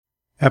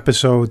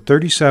Episode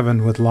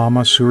 37 with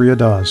Lama Surya.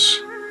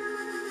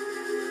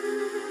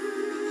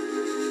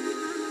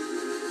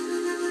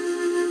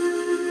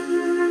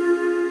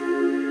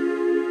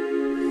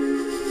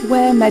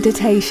 Where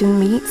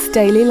meditation meets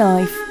daily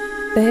life,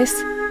 this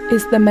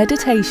is the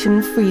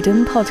Meditation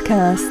Freedom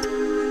Podcast.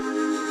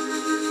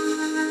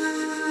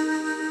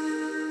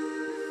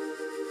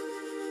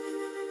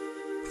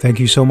 Thank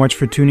you so much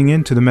for tuning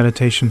in to the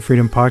Meditation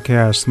Freedom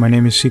Podcast. My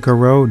name is Sika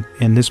Road,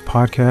 and this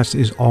podcast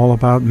is all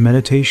about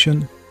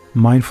meditation,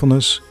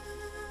 mindfulness,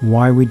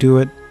 why we do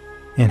it,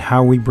 and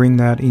how we bring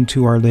that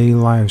into our daily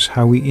lives,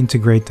 how we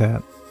integrate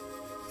that.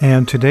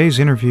 And today's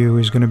interview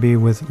is going to be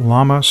with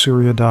Lama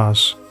Surya.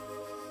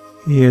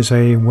 He is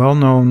a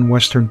well-known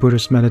Western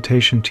Buddhist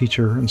meditation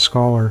teacher and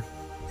scholar,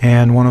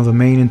 and one of the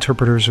main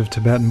interpreters of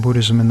Tibetan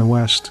Buddhism in the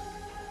West.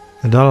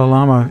 The Dalai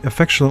Lama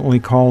affectionately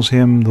calls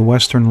him the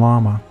Western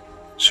Lama.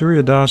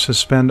 Surya Das has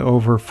spent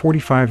over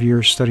 45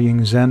 years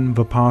studying Zen,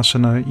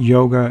 Vipassana,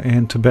 Yoga,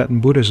 and Tibetan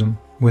Buddhism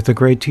with the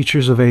great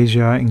teachers of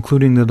Asia,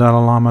 including the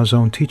Dalai Lama's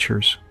own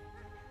teachers.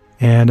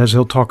 And as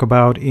he'll talk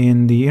about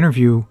in the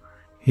interview,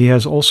 he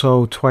has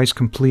also twice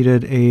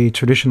completed a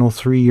traditional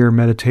 3-year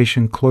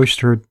meditation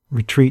cloistered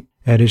retreat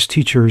at his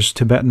teacher's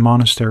Tibetan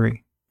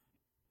monastery.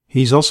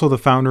 He's also the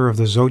founder of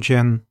the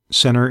Dzogchen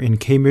Center in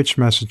Cambridge,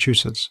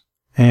 Massachusetts,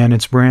 and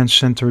its branch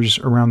centers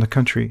around the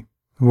country,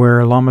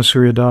 where Lama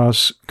Surya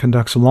Das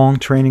conducts long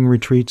training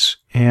retreats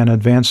and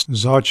advanced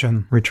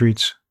Dzogchen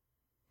retreats.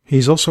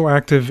 He's also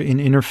active in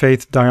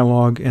interfaith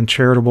dialogue and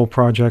charitable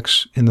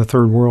projects in the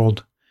Third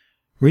World.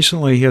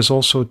 Recently, he has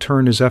also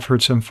turned his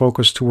efforts and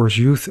focus towards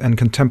youth and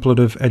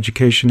contemplative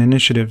education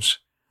initiatives,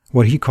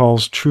 what he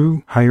calls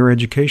true higher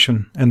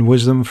education and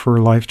wisdom for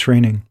life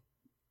training.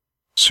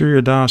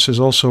 Surya Das is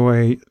also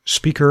a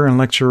speaker and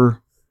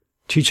lecturer,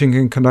 teaching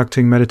and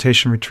conducting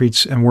meditation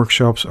retreats and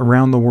workshops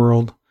around the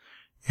world,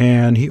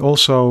 and he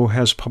also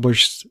has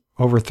published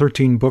over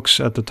 13 books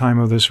at the time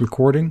of this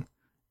recording.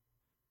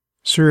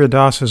 Surya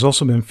Das has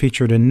also been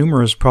featured in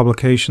numerous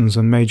publications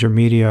and major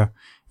media,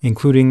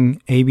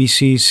 including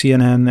ABC,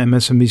 CNN,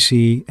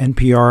 MSNBC,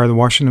 NPR, The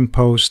Washington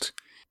Post,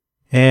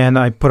 and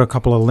I put a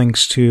couple of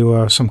links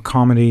to some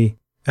comedy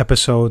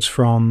episodes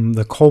from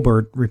the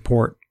Colbert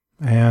Report,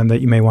 and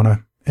that you may want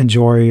to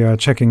enjoy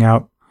checking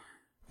out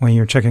when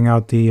you're checking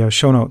out the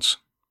show notes.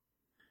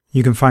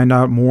 You can find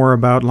out more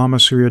about Lama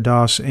Surya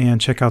Das and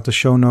check out the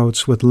show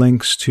notes with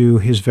links to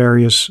his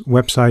various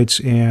websites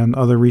and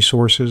other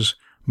resources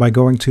by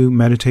going to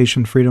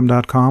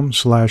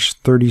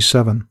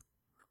meditationfreedom.com/37.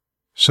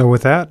 So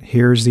with that,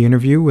 here's the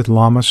interview with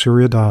Lama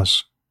Surya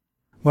Das.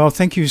 Well,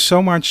 thank you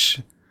so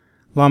much,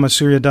 Lama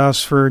Surya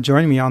Das, for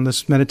joining me on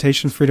this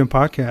Meditation Freedom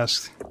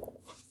Podcast.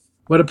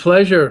 What a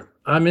pleasure.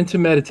 I'm into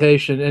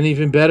meditation, and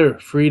even better,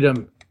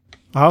 freedom.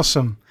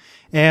 Awesome.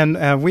 And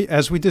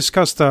as we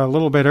discussed a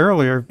little bit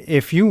earlier,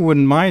 if you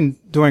wouldn't mind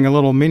doing a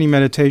little mini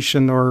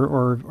meditation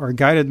or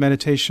guided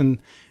meditation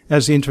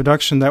as the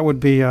introduction, that would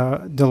be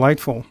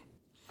delightful.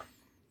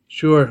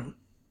 Sure.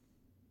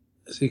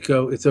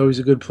 Zico, it's always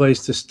a good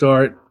place to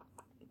start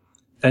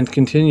and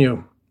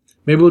continue.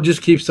 Maybe we'll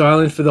just keep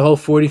silent for the whole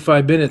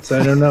 45 minutes.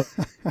 I don't know.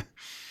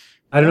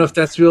 I don't know if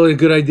that's really a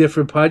good idea for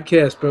a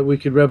podcast, but we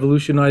could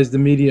revolutionize the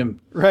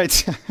medium.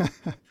 Right.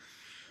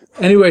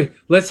 Anyway,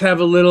 let's have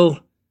a little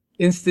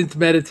instant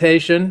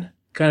meditation,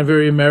 kind of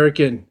very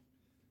American.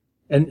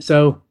 And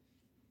so,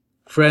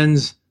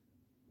 friends,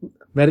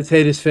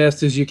 meditate as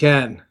fast as you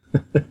can.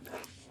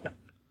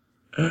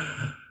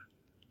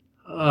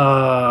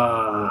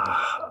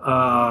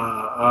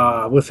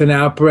 With an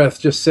out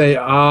breath, just say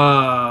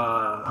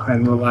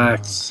and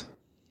relax.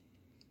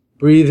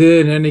 Breathe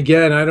in, and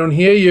again, I don't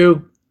hear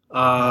you.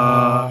 What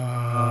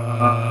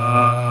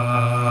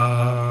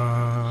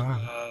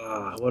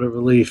a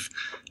relief.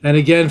 And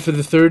again, for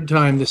the third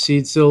time, the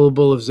seed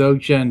syllable of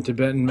Dzogchen,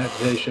 Tibetan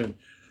meditation.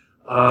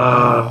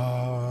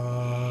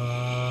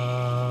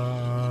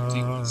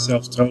 Emptying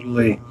oneself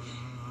totally.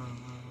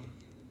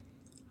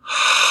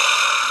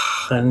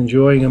 And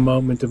enjoying a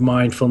moment of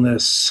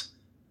mindfulness,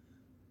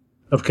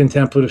 of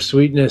contemplative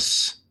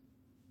sweetness,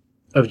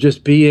 of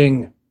just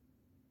being,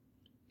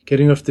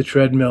 getting off the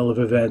treadmill of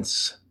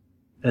events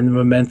and the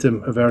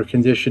momentum of our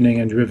conditioning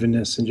and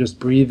drivenness, and just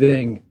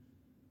breathing,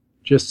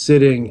 just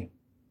sitting,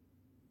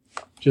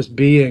 just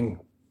being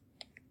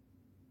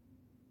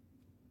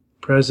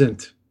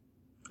present,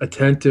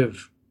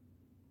 attentive,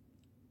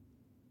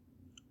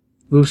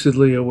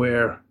 lucidly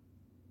aware,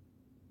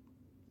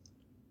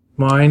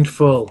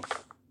 mindful,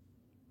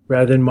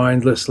 rather than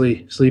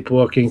mindlessly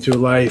sleepwalking through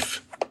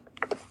life.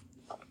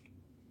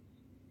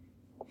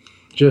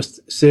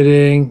 Just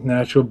sitting,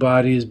 natural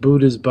body is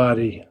Buddha's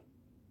body.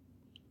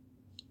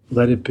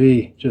 Let it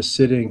be, just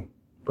sitting,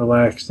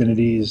 relaxed and at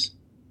ease.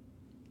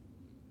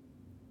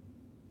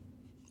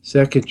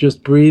 Second,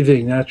 just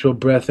breathing. Natural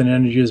breath and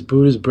energy is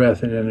Buddha's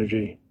breath and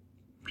energy.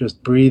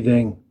 Just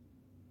breathing,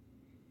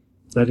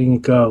 letting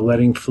it go,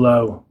 letting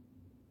flow.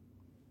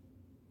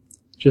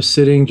 Just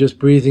sitting, just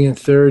breathing. And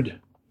third,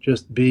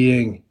 just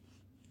being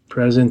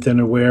present and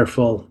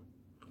awareful.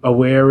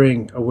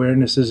 Awaring.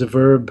 Awareness is a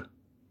verb.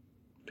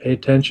 Pay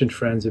attention,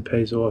 friends, it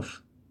pays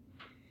off.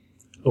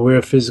 Aware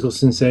of physical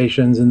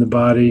sensations in the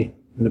body,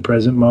 in the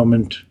present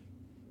moment.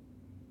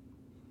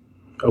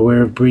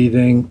 Aware of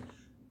breathing,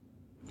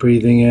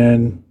 breathing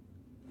in,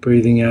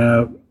 breathing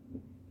out,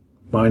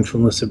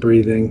 mindfulness of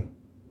breathing.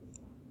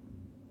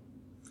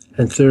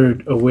 And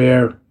third,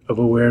 aware of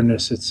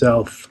awareness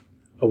itself,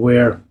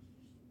 aware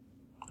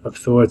of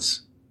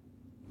thoughts,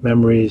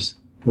 memories,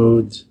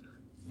 moods,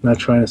 not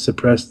trying to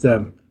suppress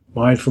them.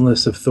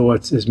 Mindfulness of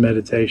thoughts is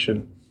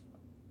meditation,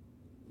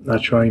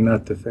 not trying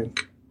not to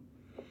think.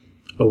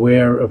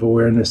 Aware of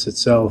awareness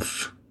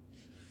itself,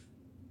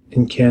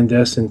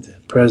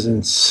 incandescent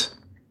presence,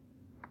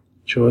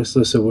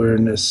 choiceless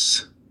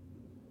awareness.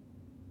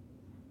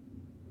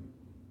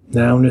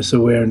 Nowness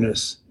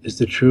awareness is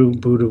the true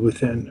Buddha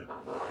within.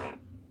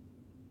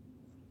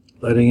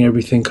 Letting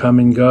everything come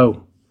and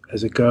go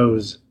as it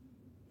goes.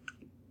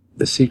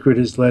 The secret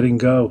is letting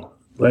go,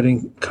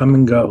 letting come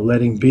and go,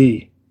 letting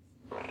be.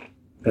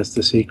 That's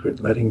the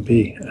secret, letting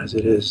be as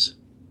it is.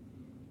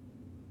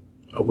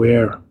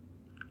 Aware,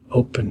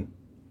 open,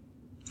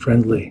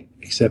 friendly,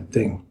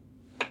 accepting.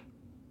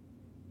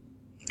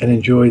 And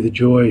enjoy the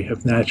joy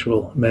of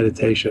natural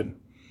meditation.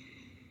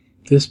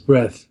 This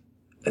breath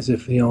as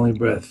if the only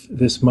breath,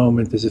 this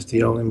moment as if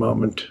the only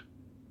moment.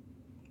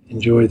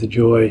 Enjoy the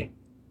joy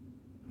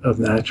of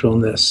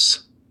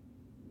naturalness,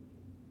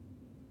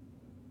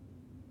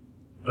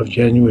 of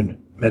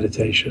genuine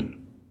meditation.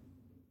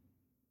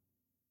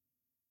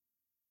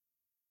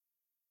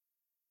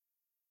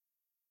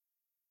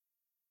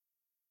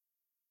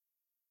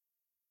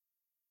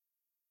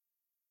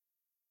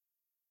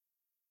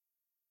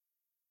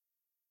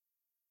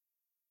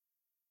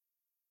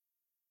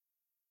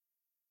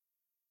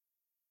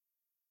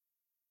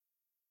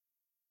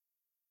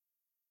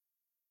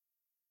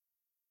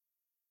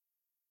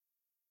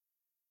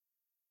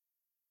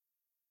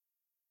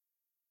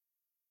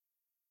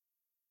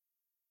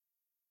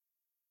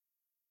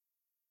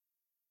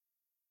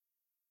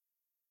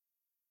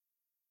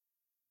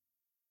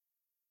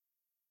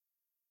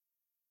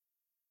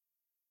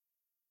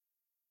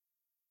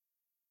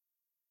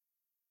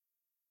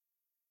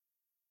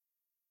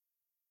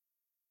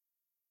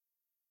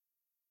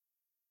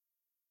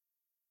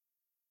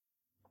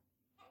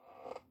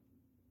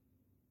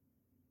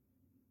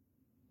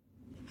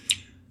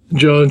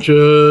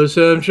 Joncha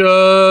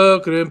Semcha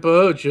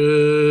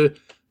Krimpoche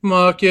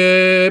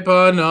Make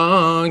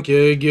Panan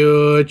Ke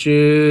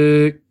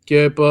Gyochi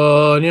Ke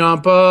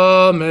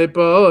Panyampa Me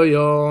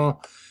Payan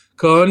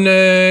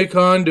Kone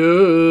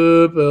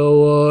Kandu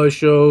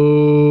Pewasho.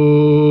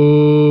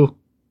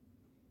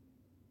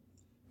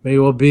 May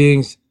all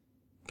beings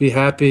be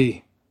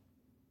happy,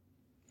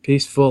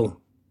 peaceful,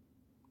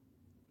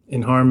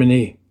 in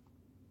harmony,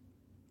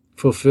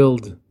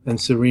 fulfilled and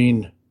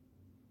serene,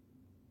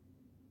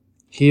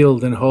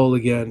 healed and whole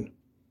again,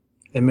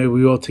 and may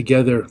we all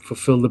together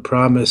fulfill the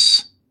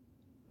promise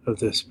of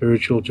the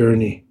spiritual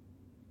journey.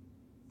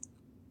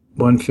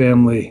 One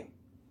family,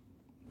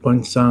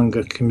 one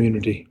Sangha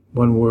community,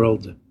 one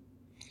world,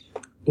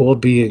 all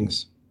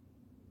beings,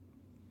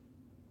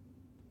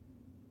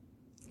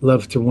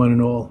 love to one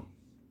and all.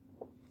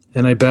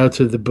 And I bow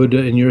to the Buddha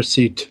in your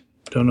seat.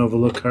 Don't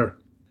overlook her.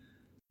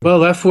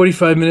 Well, that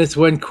 45 minutes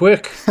went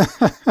quick.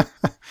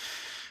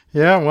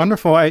 Yeah,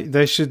 wonderful.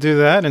 They should do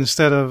that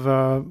instead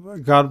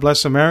of God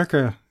Bless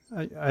America.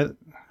 I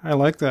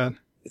like that.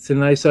 It's a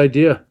nice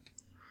idea.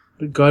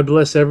 But God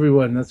bless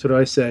everyone. That's what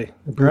I say.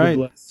 Right.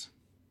 Bless.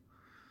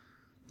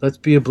 Let's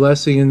be a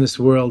blessing in this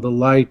world, a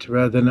light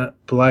rather than a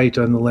blight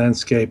on the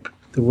landscape.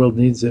 The world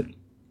needs it.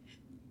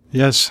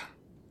 Yes,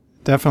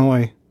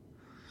 definitely.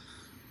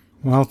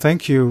 Well,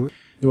 thank you.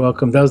 You're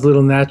welcome. That was a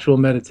little natural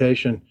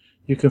meditation.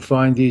 You can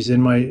find these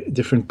in my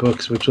different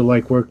books, which are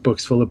like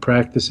workbooks full of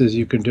practices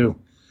you can do.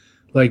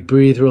 Like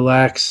breathe,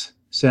 relax,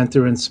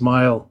 center, and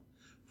smile.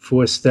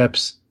 4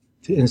 steps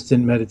to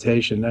instant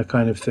meditation, that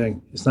kind of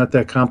thing. It's not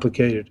that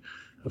complicated.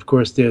 Of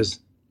course, there's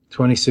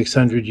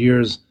 2,600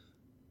 years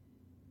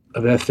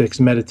of ethics,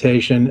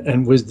 meditation,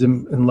 and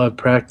wisdom and love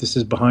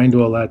practices behind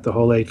all that, the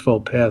whole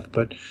Eightfold Path.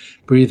 But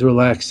breathe,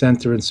 relax,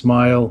 center, and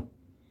smile,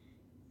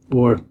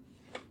 or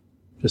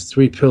just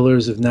 3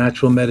 pillars of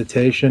natural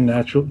meditation,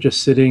 natural,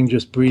 just sitting,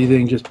 just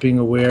breathing, just being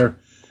aware.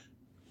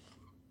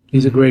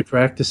 These are great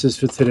practices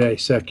for today,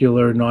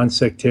 secular,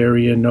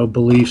 non-sectarian, no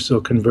beliefs or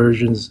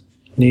conversions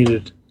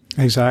needed.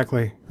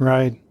 Exactly,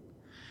 right.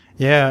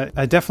 Yeah,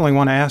 I definitely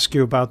want to ask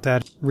you about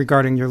that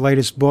regarding your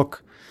latest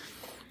book.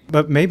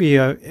 But maybe,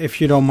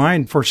 if you don't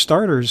mind, for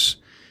starters,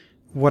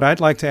 what I'd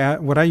like to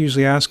what I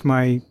usually ask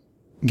my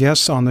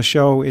guests on the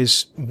show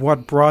is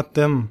what brought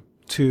them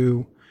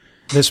to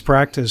this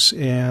practice,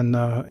 and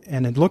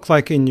it looked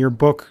like in your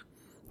book,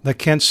 the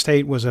Kent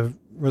State was a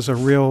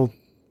real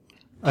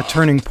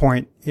turning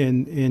point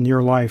in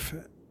your life,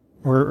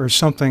 or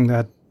something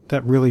that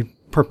really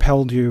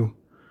propelled you.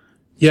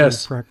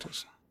 Yes. To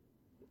practice.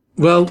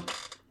 Well,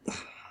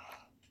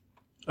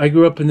 I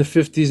grew up in the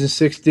 50s and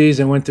 60s.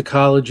 I went to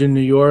college in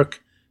New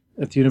York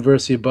at the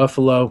University of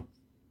Buffalo.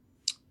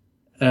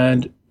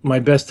 And my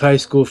best high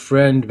school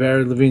friend,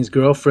 Barry Levine's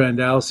girlfriend,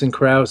 Allison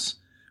Krauss,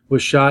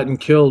 was shot and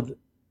killed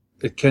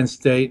at Kent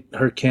State,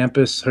 her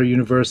campus, her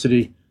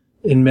university,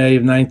 in May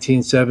of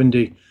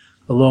 1970,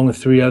 along with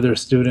 3 other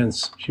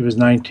students. She was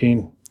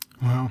 19.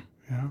 Wow.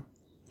 Yeah.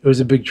 It was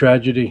a big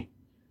tragedy.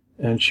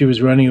 And she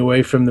was running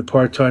away from the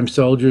part-time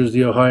soldiers,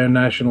 the Ohio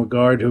National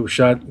Guard, who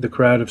shot the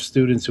crowd of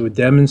students who were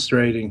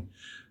demonstrating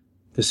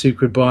the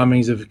secret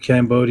bombings of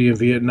Cambodia and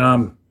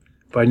Vietnam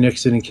by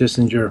Nixon and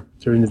Kissinger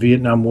during the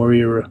Vietnam War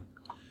era.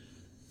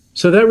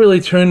 So that really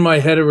turned my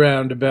head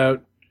around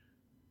about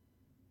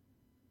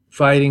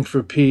fighting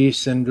for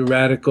peace and the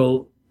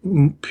radical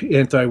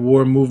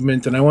anti-war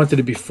movement. And I wanted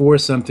to be for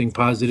something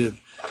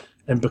positive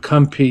and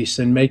become peace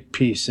and make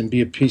peace and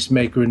be a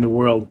peacemaker in the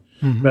world,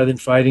 rather than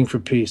fighting for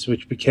peace,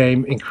 which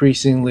became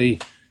increasingly,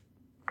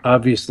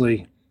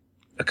 obviously,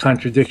 a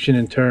contradiction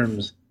in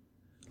terms.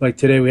 Like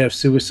today we have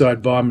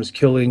suicide bombers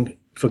killing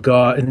for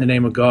God, in the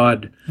name of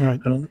God.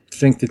 Right. I don't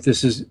think that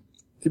this is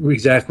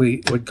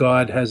exactly what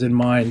God has in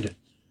mind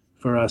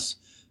for us.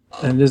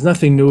 And there's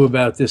nothing new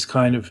about this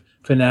kind of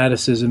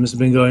fanaticism. This has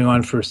been going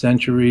on for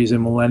centuries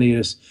and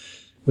millennia.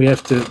 We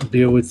have to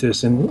deal with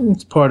this, and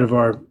it's part of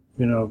our,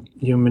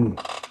 human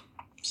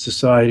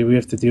society. We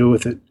have to deal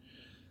with it.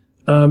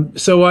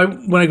 So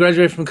when I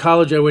graduated from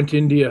college, I went to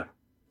India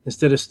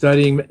instead of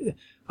studying.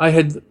 I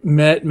had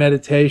met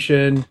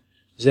meditation,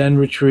 Zen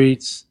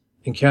retreats,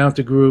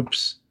 encounter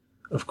groups,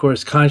 of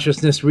course,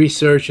 consciousness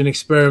research and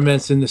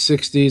experiments in the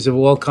 60s of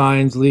all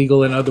kinds,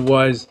 legal and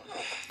otherwise.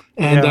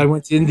 And I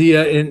went to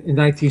India in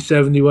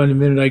 1971, the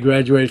minute I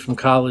graduated from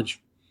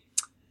college.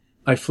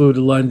 I flew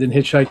to London,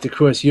 hitchhiked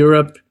across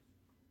Europe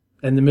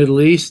and the Middle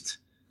East,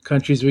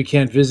 countries we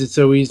can't visit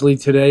so easily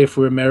today if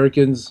we're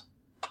Americans,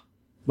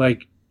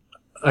 like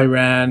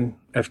Iran,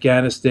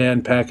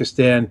 Afghanistan,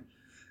 Pakistan,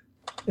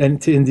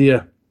 and to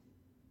India.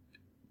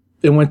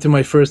 And went to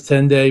my first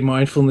 10-day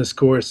mindfulness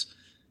course,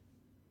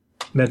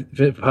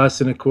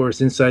 Vipassana course,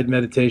 insight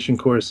meditation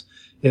course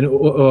in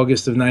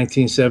August of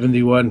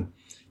 1971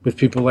 with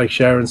people like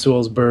Sharon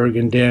Salzberg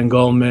and Dan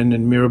Goleman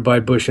and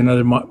Mirabai Bush and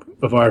other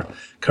of our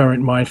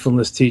current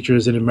mindfulness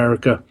teachers in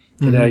America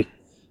today.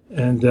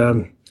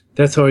 And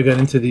that's how I got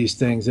into these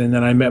things. And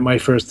then I met my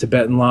first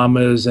Tibetan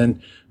lamas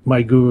and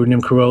my guru,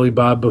 Nimkaroli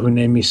Baba, who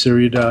named me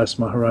Surya Das,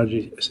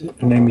 Maharaji,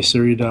 who named me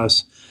Surya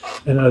Das,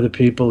 and other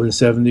people in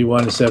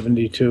 71 and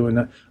 72.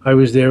 And I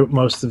was there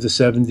most of the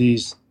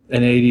 70s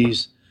and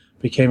 80s,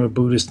 became a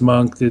Buddhist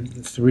monk, did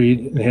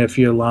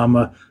 3.5-year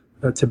Lama,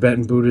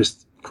 Tibetan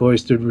Buddhist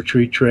cloistered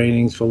retreat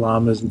trainings for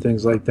lamas and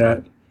things like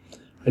that.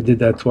 I did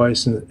that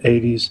twice in the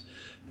 80s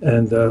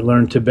and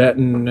learned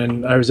Tibetan,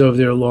 and I was over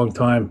there a long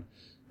time.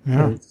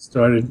 Yeah. And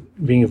started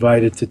being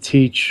invited to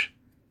teach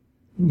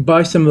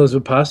by some of those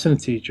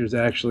Vipassana teachers,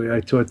 actually. I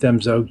taught them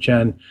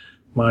Dzogchen,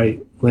 my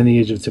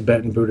lineage of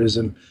Tibetan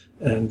Buddhism,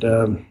 and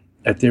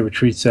at their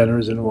retreat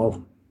centers and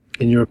all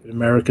in Europe and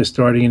America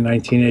starting in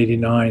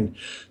 1989.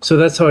 So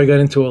that's how I got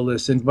into all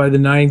this. And by the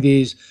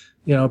 90s,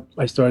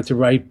 I started to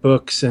write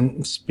books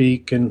and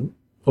speak and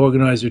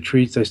organize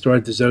retreats. I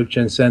started the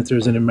Dzogchen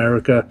centers in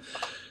America,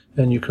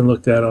 and you can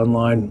look that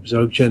online,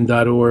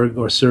 dzogchen.org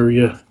or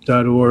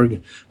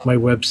surya.org, my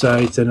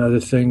websites and other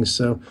things.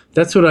 So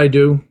that's what I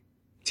do,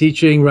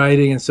 teaching,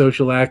 writing, and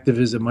social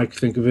activism. I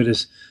think of it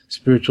as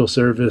spiritual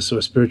service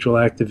or spiritual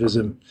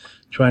activism,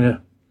 trying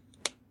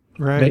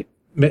to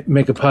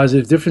make a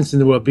positive difference in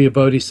the world, be a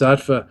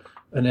bodhisattva,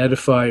 an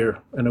edifier,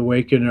 an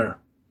awakener,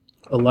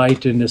 a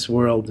light in this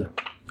world.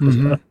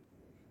 Now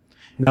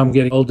I'm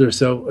getting older,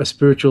 so a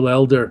spiritual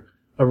elder,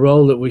 a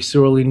role that we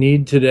sorely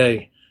need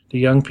today. The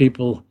young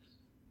people,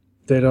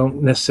 they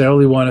don't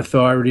necessarily want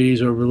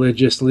authorities or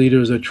religious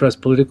leaders or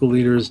trust political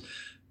leaders,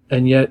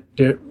 and yet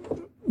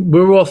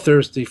we're all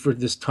thirsty for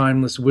this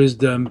timeless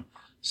wisdom,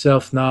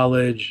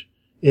 self-knowledge,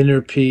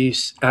 inner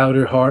peace,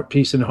 outer heart,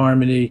 peace and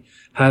harmony,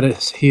 how to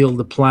heal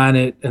the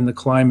planet and the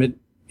climate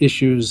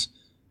issues.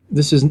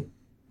 This is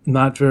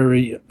not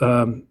very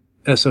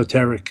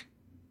esoteric,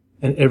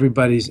 and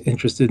everybody's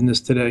interested in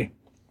this today.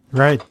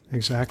 Right,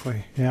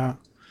 exactly, yeah.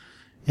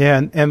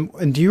 Yeah,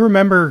 and do you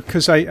remember,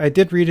 because I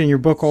did read in your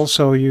book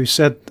also, you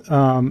said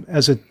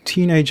as a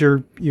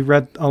teenager you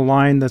read a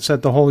line that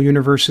said, "The whole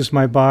universe is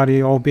my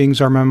body, all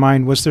beings are my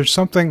mind." Was there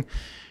something,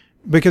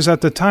 because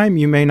at the time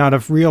you may not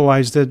have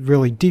realized it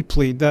really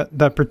deeply,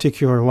 that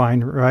particular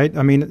line, right?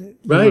 I mean,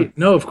 right?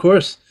 No, of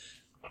course.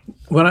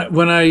 When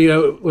I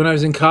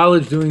was in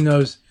college doing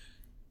those,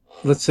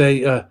 let's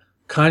say,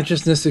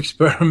 consciousness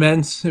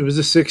experiments, it was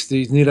the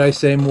 60s, need I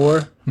say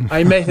more?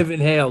 I may have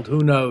inhaled, who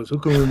knows, who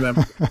can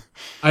remember?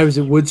 I was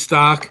at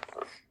Woodstock.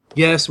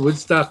 Yes,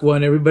 Woodstock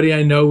 1, everybody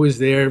I know was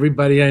there,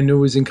 everybody I knew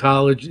was in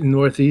college in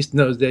Northeast in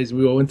those days,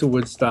 we all went to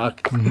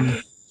Woodstock.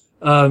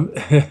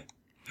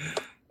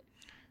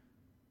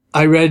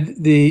 I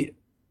read the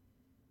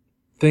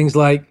things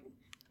like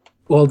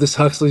Aldous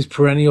Huxley's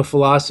Perennial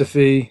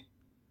Philosophy,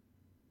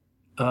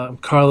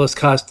 Carlos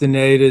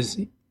Castaneda's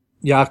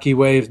Yaqui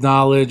Way of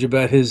Knowledge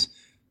about his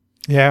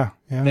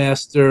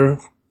master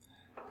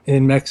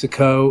in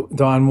Mexico,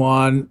 Don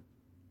Juan,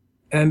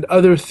 and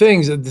other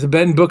things. The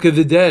Tibetan Book of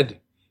the Dead,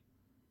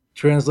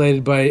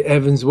 translated by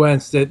Evans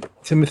Wentz, that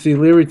Timothy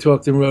Leary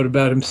talked and wrote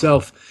about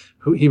himself.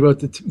 He wrote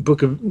the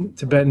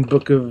Tibetan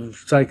Book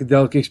of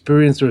Psychedelic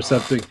Experience or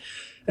something.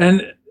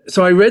 And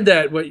so I read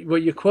that,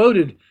 what you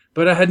quoted,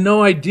 but I had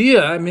no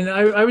idea. I mean,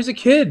 I was a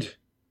kid,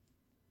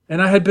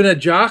 and I had been a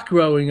jock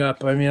growing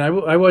up. I mean,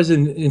 I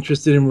wasn't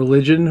interested in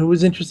religion. Who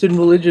was interested in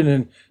religion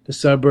in the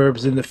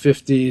suburbs in the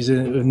 50s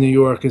in New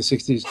York and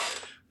 60s?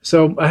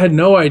 So I had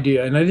no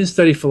idea, and I didn't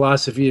study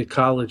philosophy at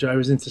college. I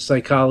was into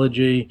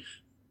psychology,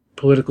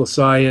 political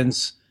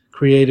science,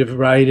 creative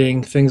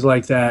writing, things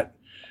like that.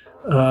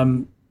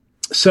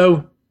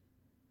 So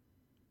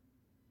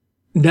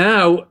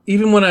now,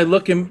 even when I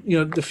look in,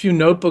 the few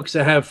notebooks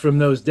I have from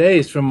those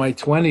days, from my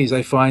 20s,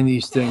 I find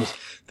these things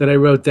that I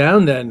wrote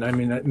down then. I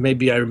mean,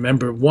 maybe I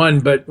remember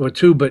one, or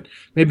two, but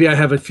maybe I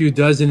have a few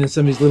dozen in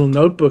some of these little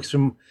notebooks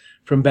from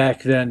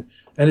back then.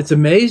 And it's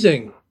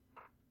amazing.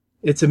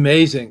 It's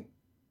amazing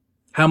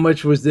how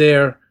much was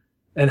there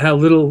and how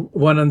little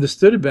one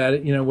understood about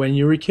it, when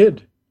you were a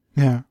kid.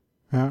 Yeah.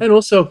 Yeah. And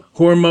also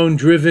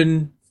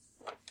hormone-driven,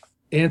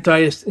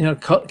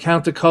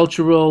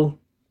 countercultural,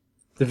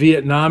 the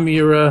Vietnam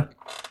era,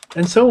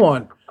 and so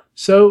on.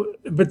 So,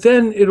 but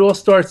then it all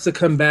starts to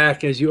come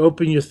back as you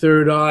open your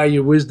third eye,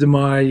 your wisdom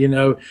eye,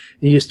 and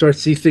you start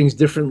to see things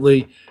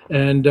differently.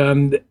 And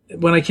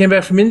when I came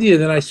back from India,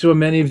 then I saw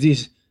many of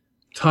these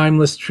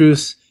timeless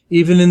truths,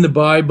 even in the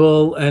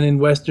Bible and in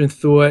Western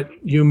thought,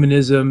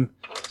 humanism,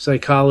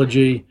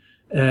 psychology,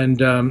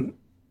 and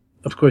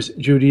of course,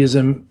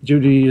 Judaism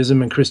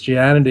and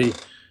Christianity.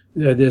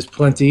 There's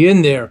plenty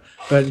in there.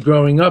 But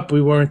growing up,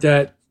 we weren't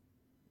that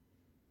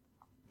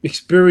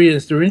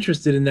experienced or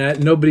interested in that.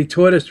 Nobody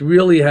taught us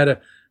really how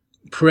to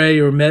pray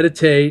or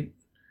meditate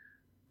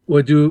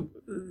or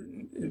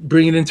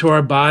bring it into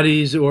our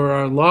bodies or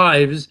our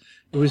lives.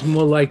 It was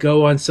more like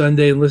go on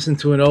Sunday and listen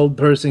to an old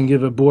person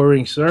give a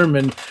boring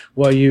sermon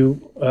while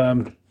you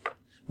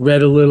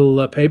read a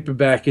little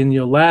paperback in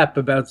your lap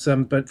about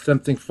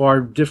something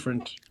far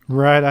different.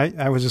 Right.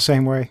 I was the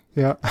same way.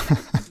 Yeah.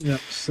 Yeah.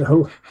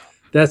 So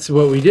that's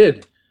what we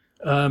did.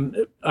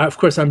 Of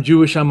course, I'm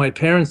Jewish on my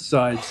parents'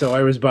 side, so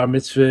I was bar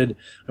mitzvahed.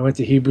 I went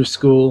to Hebrew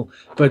school,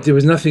 but there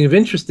was nothing of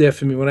interest there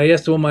for me. When I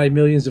asked all my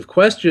millions of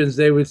questions,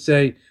 they would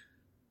say,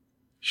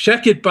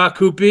 "Sheket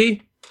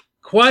bakupi,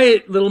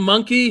 quiet, little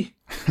monkey,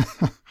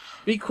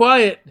 be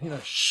quiet."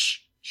 Shh,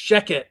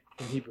 sheket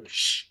in Hebrew.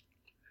 Shh.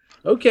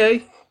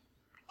 Okay,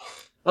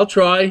 I'll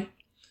try.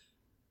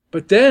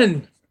 But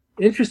then,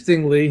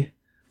 interestingly,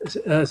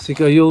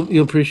 Siko,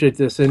 you'll appreciate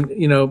this,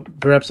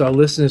 and perhaps our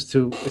listeners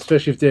too,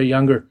 especially if they're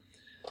younger.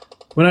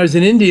 When I was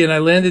in India and I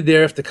landed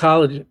there after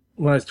college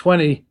when I was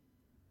 20,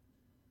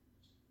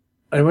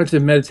 I went to a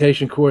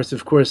meditation course,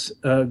 of course,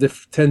 the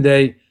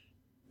 10-day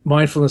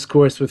mindfulness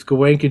course with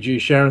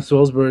Goenkaji, Sharon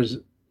Salzberg's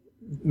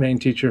main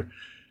teacher.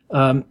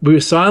 We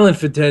were silent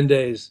for 10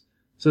 days,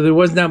 so there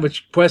wasn't that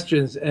much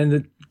questions, and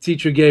the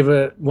teacher gave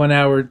a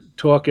 1-hour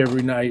talk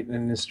every night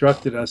and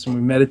instructed us, and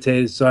we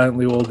meditated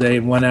silently all day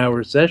in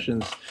 1-hour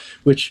sessions,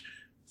 which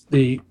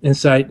the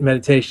Insight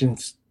Meditation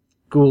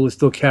School is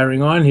still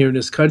carrying on here in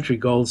this country.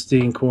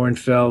 Goldstein,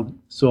 Kornfeld,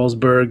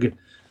 Salzberg,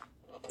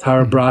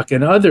 Tara Brach,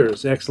 and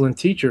others, excellent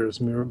teachers,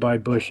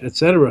 Mirabai Bush,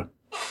 etc.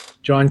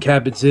 John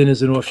Kabat-Zinn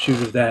is an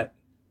offshoot of that.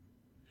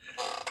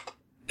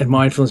 And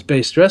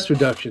mindfulness-based stress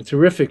reduction,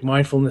 terrific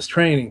mindfulness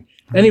training.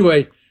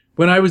 Anyway,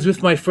 when I was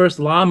with my first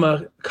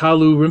Lama,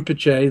 Kalu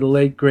Rinpoche, the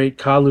late, great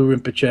Kalu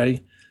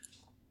Rinpoche,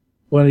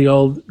 one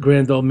of the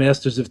grand old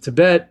masters of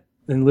Tibet,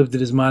 and lived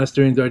at his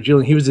monastery in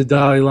Darjeeling. He was the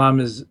Dalai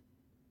Lama's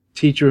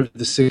teacher of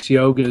the 6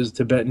 yogas,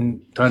 Tibetan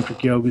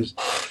tantric yogas.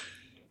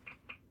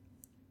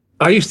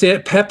 I used to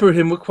pepper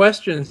him with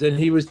questions, and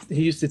he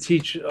used to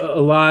teach a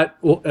lot,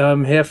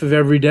 half of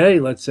every day,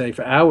 let's say,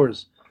 for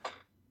hours.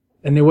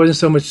 And there wasn't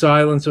so much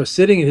silence or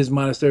sitting in his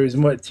monastery. It was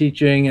more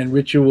teaching and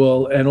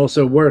ritual and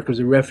also work. It was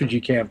a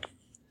refugee camp,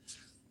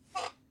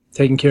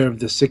 taking care of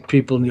the sick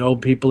people and the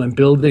old people and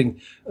building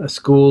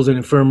schools and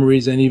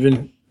infirmaries and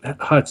even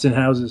huts and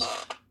houses.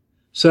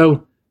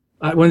 So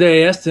one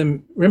day I asked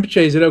him,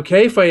 "Rinpoche, is it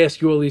okay if I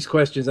ask you all these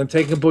questions? I'm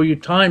taking up all your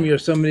time. You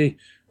have so many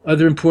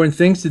other important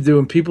things to do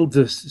and people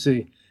to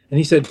see." And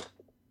he said,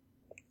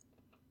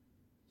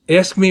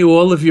 "Ask me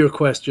all of your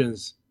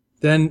questions.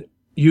 Then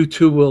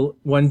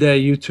one day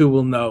you too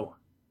will know."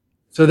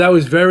 So that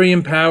was very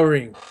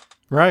empowering.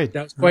 Right.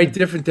 That was quite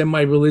different than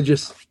my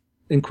religious,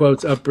 in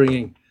quotes,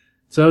 upbringing.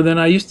 So then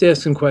I used to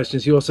ask him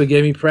questions. He also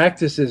gave me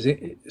practices,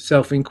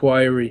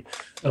 self-inquiry,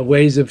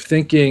 ways of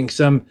thinking,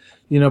 some,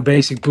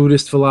 basic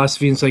Buddhist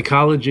philosophy and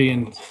psychology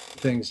and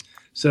things.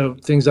 So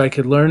things I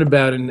could learn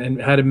about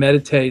and how to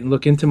meditate and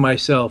look into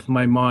myself,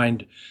 my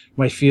mind,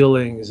 my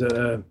feelings,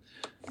 and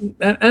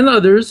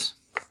others,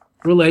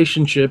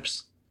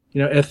 relationships,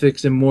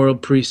 ethics and moral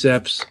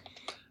precepts,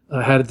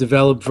 how to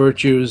develop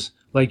virtues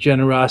like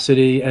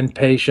generosity and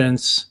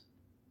patience,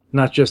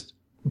 not just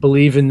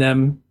believe in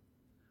them.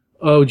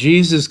 Oh,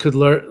 Jesus could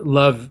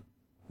love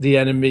the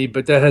enemy,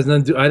 but that has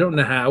nothing to do. I don't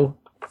know how.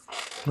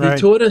 Right.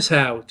 He taught us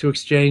how to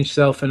exchange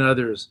self and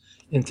others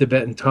in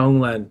Tibetan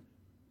Tonglen.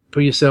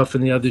 Put yourself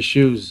in the other's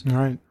shoes.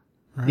 Right.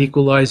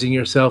 Equalizing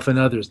yourself and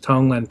others,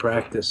 Tonglen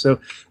practice. So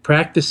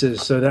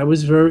practices. So that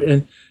was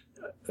and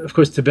of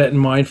course, Tibetan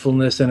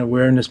mindfulness and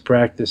awareness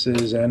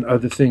practices and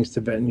other things,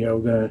 Tibetan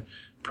yoga,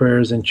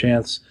 prayers and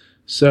chants.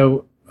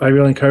 So I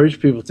really encourage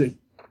people to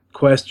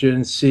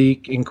question,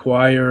 seek,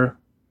 inquire,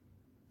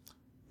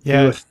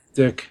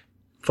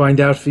 find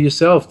out for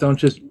yourself. Don't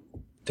just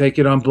take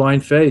it on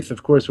blind faith.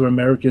 Of course, we're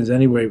Americans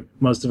anyway.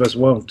 Most of us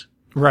won't.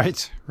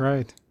 Right.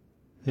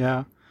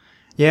 Yeah.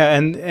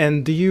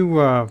 And do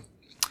you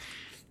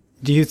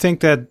think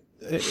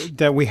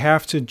that we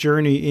have to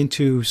journey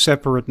into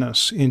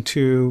separateness,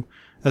 into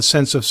a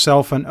sense of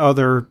self and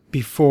other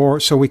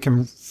so we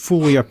can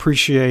fully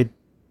appreciate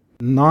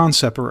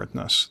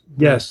non-separateness?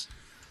 Yes.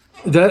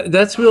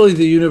 That's really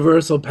the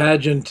universal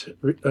pageant,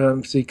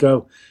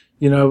 Siko.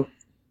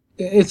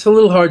 It's a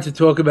little hard to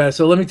talk about.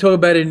 So let me talk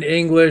about it in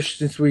English,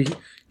 since we,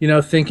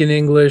 think in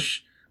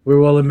English.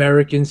 We're all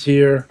Americans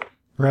here.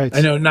 Right.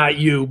 I know, not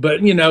you, but,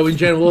 in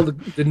general, all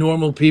the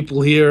normal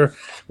people here,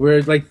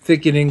 we're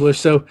think in English.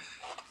 So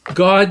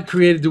God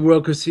created the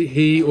world because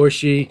he or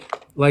she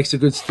likes a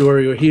good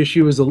story, or he or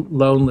she was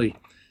lonely.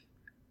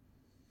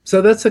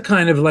 So that's a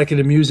kind of an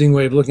amusing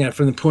way of looking at it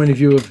from the point of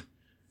view of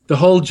the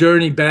whole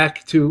journey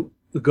back to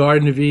the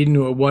Garden of Eden,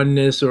 or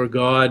oneness, or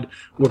God,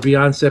 or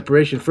beyond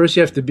separation. First,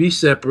 you have to be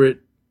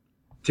separate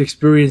to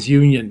experience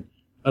union.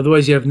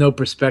 Otherwise, you have no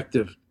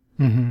perspective.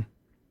 Mm-hmm.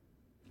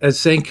 As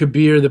Saint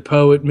Kabir, the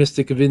poet,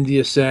 mystic of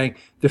India, sang,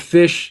 the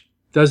fish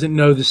doesn't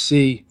know the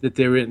sea that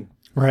they're in.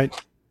 Right.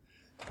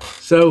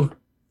 So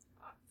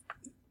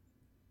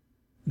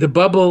the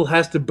bubble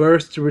has to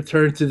burst to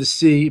return to the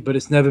sea, but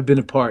it's never been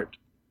apart.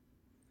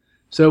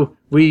 So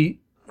we're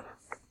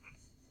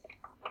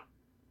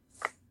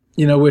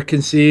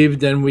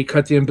conceived and we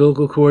cut the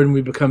umbilical cord and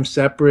we become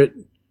separate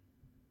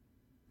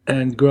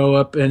and grow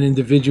up and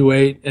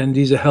individuate. And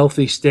these are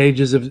healthy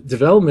stages of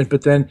development.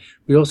 But then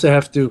we also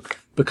have to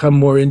become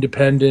more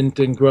independent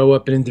and grow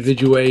up and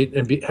individuate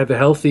and have a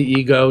healthy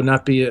ego,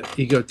 not be an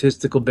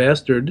egotistical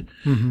bastard.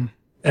 Mm-hmm.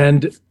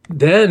 And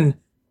then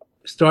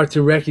start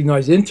to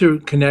recognize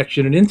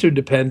interconnection and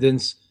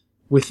interdependence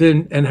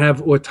within, and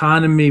have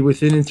autonomy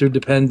within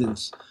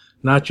interdependence,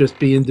 not just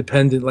be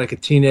independent like a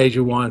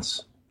teenager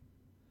wants,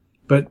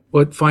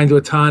 but find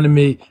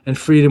autonomy and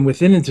freedom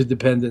within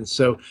interdependence.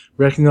 So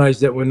recognize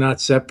that we're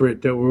not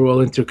separate, that we're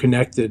all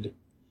interconnected.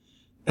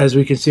 As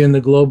we can see on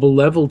the global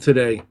level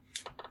today,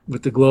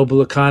 with the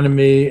global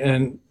economy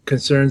and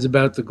concerns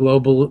about the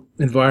global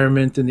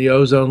environment and the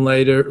ozone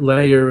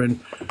layer and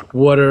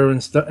water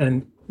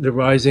and the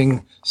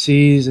rising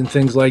seas and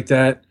things like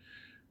that,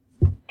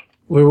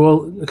 we're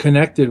all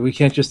connected. We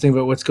can't just think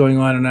about what's going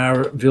on in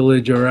our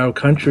village or our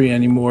country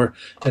anymore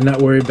and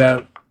not worry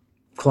about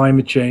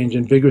climate change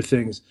and bigger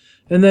things.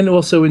 And then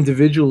also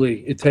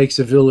individually, it takes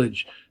a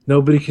village.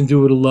 Nobody can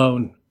do it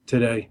alone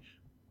today.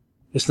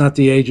 It's not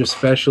the age of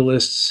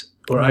specialists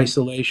or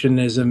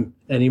isolationism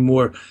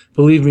anymore.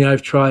 Believe me,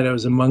 I've tried. I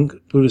was a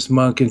Buddhist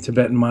monk in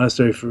Tibetan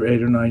monastery for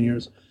 8 or 9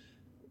 years.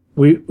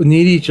 We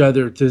need each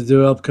other to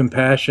develop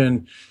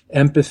compassion,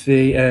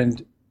 empathy,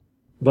 and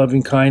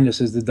loving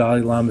kindness, as the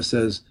Dalai Lama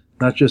says,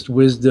 not just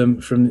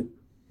wisdom from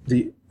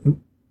the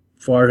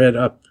forehead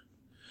up.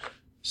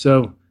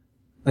 So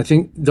I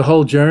think the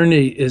whole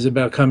journey is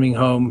about coming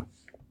home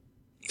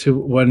to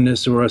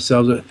oneness or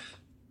ourselves.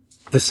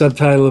 The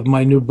subtitle of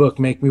my new book,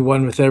 Make Me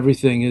One with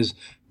Everything, is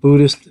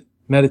Buddhist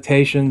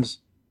Meditations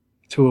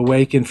to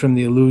Awaken from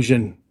the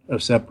Illusion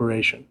of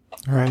Separation.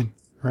 Right.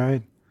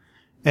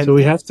 And so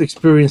we have to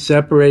experience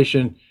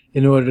separation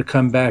in order to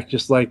come back,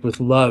 just like with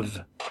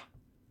love.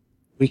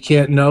 We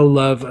can't know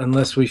love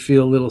unless we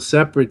feel a little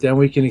separate. Then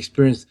we can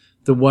experience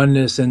the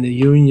oneness and the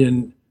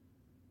union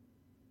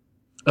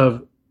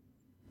of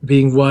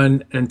being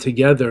one and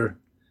together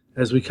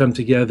as we come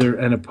together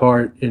and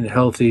apart in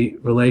healthy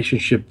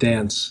relationship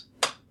dance.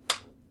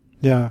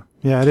 Yeah,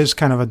 it is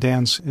kind of a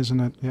dance, isn't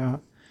it? Yeah.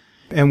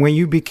 And when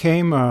you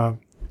became a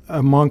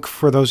monk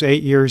for those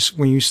 8 years,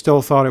 when you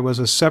still thought it was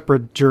a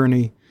separate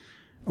journey,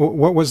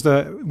 was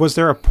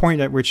there a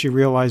point at which you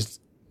realized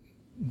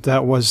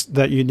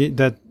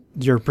that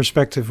your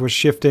perspective was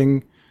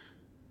shifting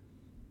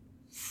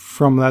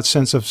from that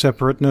sense of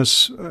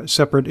separateness,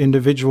 separate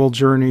individual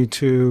journey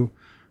to,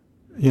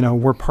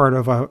 we're part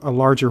of a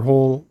larger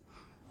whole?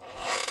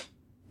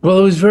 Well,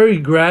 it was very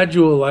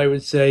gradual, I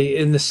would say,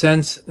 in the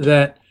sense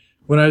that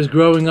when I was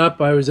growing up,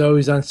 I was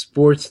always on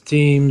sports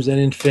teams and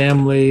in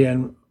family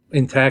and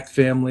intact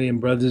family and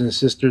brothers and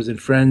sisters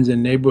and friends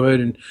and neighborhood,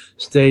 and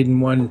stayed in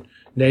one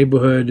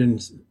neighborhood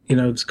and,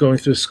 just going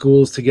through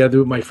schools together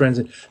with my friends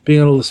and being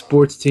on all the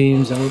sports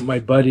teams and with my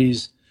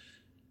buddies.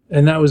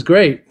 And that was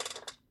great.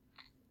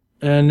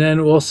 And then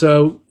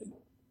also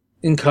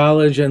in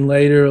college and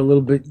later a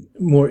little bit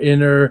more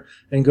inner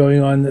and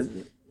going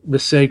on the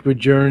sacred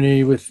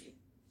journey with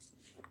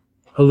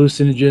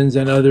hallucinogens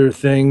and other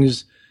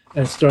things,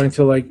 and starting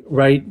to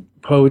write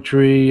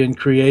poetry and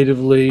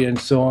creatively and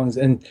songs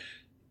and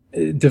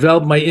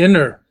develop my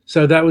inner.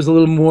 So that was a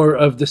little more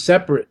of the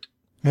separate.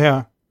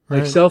 Yeah,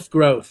 like Right.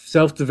 self-growth,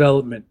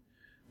 self-development.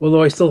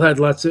 Although I still had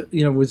lots of,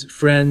 with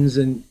friends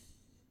and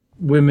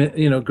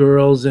women,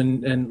 girls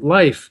and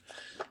life,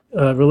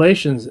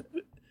 relations.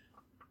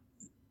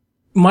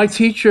 My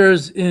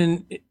teachers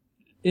in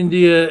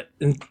India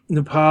and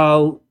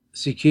Nepal,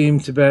 Sikkim,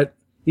 Tibet,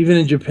 even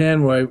in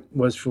Japan, where I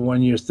was for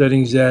 1 year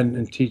studying Zen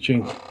and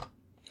teaching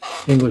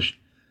English,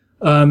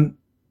 were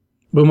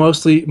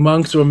mostly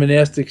monks or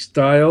monastic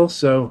style.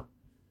 So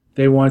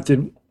they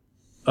wanted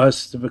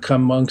us to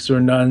become monks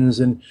or nuns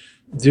and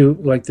do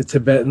like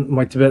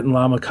my Tibetan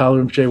Lama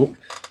Kala Rinpoche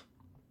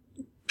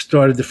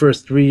started the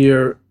first 3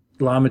 year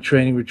Lama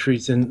training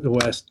retreats in the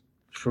West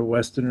for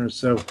Westerners.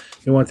 So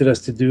they wanted us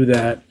to do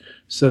that.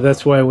 So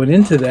that's why I went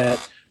into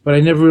that. But I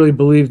never really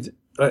believed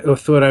or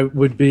thought I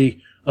would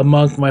be a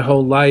monk my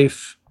whole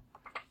life.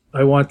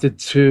 I wanted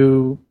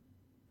to,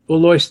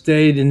 although I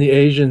stayed in the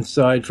Asian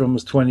side for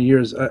almost 20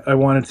 years, I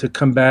wanted to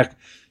come back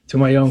to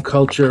my own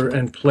culture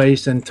and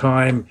place and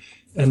time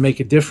and make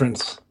a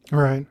difference.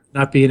 Right.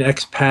 Not be an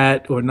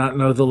expat or not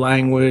know the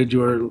language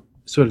or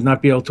sort of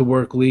not be able to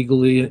work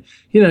legally,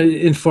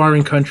 in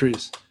foreign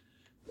countries.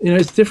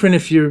 It's different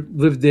if you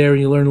live there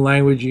and you learn the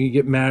language and you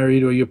get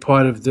married or you're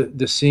part of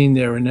the scene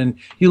there and then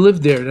you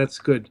live there. That's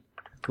good.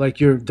 Like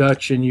you're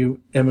Dutch and you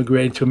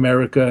emigrated to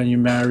America and you're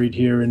married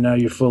here and now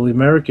you're fully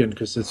American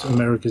because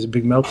America's a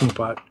big melting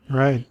pot.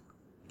 Right.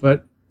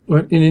 But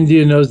in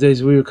India in those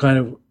days, we were kind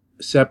of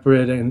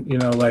separate and,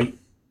 like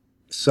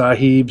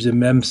sahibs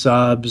and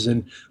memsabs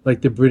and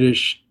like the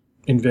British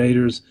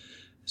invaders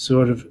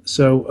sort of.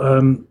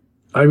 So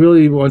I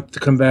really wanted to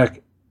come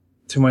back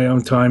to my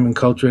own time and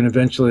culture, and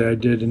eventually I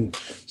did and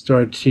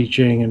started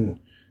teaching and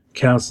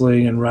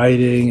counseling and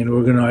writing and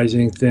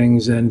organizing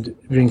things and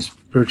being a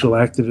spiritual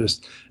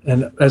activist.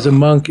 And as a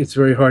monk, it's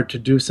very hard to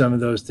do some of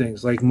those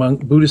things. Like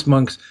Buddhist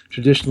monks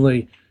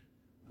traditionally,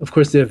 of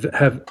course, they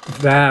have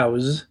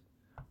vows.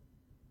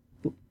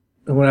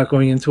 And we're not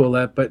going into all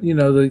that, but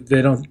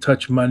they don't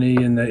touch money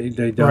and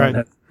they don't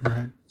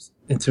have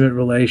intimate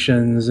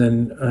relations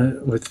and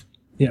with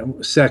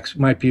sex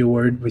might be a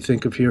word we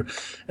think of here,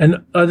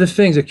 and other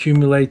things,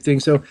 accumulate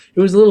things. So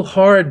it was a little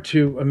hard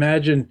to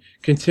imagine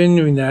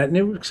continuing that, and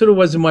it sort of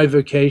wasn't my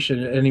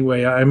vocation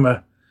anyway. I'm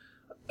a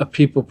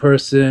people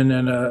person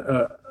and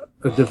a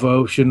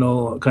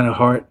devotional kind of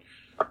heart.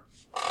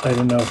 I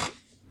don't know,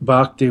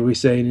 bhakti we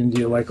say in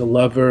India, like a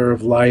lover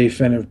of life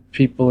and of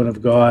people and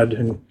of God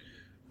and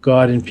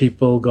God in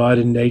people, God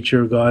in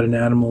nature, God in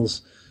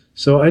animals.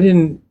 So I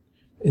didn't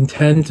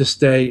intend to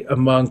stay a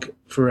monk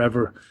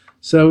forever.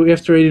 So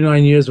after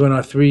 89 years, when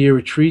our 3 year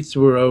retreats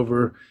were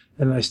over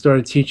and I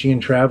started teaching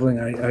and traveling,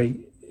 I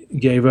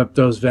gave up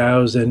those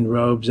vows and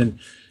robes. And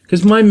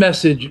because my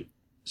message,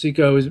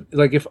 Siko, is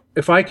like,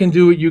 if I can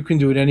do it, you can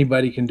do it.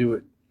 Anybody can do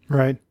it.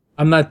 Right.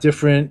 I'm not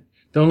different.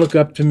 Don't look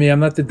up to me. I'm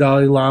not the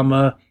Dalai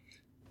Lama.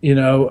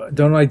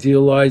 Don't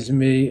idealize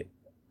me.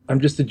 I'm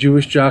just a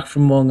Jewish jock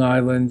from Long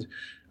Island.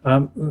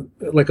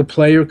 Like a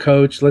player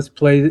coach. Let's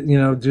play,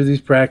 do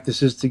these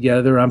practices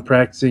together. I'm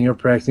practicing, you're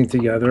practicing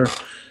together.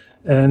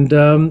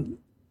 And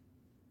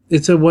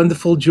it's a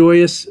wonderful,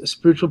 joyous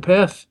spiritual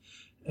path.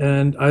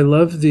 And I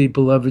love the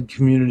beloved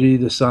community,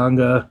 the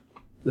Sangha,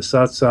 the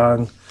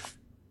satsang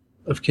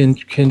of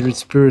kindred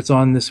spirits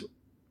on this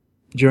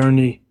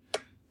journey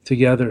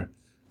together.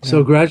 Yeah.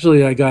 So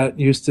gradually I got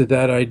used to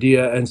that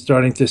idea and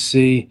starting to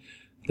see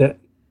that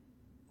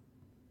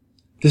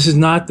this is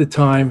not the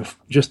time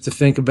just to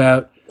think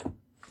about,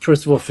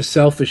 first of all, for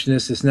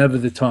selfishness, it's never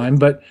the time,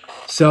 but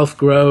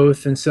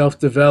self-growth and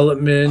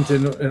self-development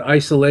and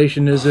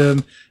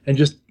isolationism and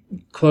just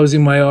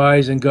closing my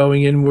eyes and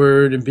going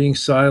inward and being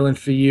silent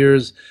for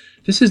years.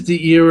 This is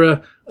the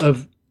era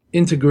of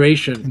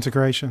integration,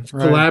 right.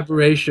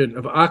 Collaboration,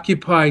 of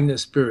occupying the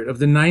spirit, of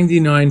the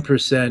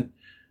 99%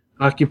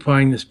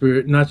 occupying the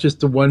spirit, not just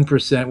the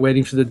 1%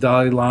 waiting for the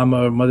Dalai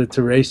Lama or Mother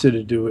Teresa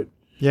to do it.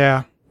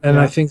 Yeah. And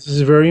I think this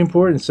is very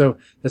important. So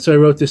that's why I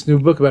wrote this new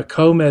book about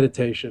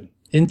co-meditation,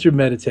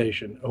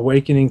 intermeditation,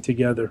 awakening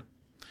together.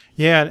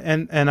 Yeah,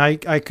 and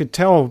I could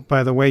tell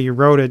by the way you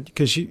wrote it,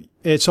 because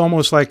it's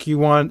almost like you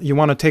want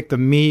to take the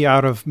me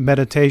out of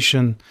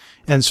meditation,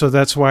 and so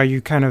that's why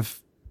you kind of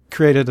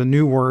created a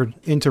new word,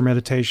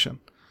 intermeditation.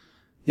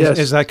 Yes.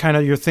 Is that kind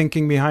of your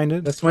thinking behind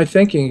it? That's my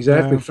thinking,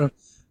 exactly. Yeah.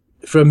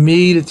 From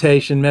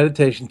meditation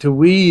to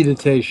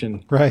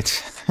we-ditation.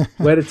 Right.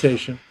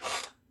 Meditation.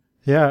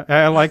 Yeah,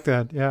 I like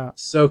that. Yeah.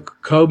 So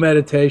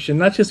co-meditation,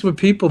 not just with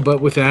people,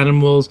 but with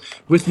animals,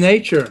 with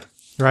nature.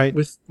 Right.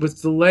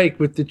 With the lake,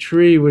 with the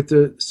tree, with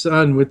the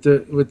sun, with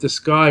the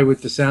sky,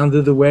 with the sound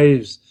of the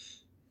waves.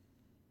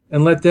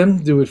 And let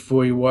them do it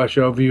for you, wash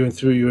over you and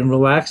through you, and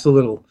relax a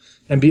little.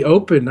 And be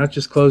open, not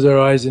just close our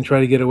eyes and try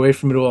to get away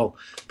from it all.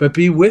 But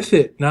be with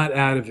it, not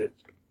out of it.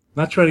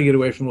 Not trying to get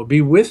away from it.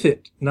 Be with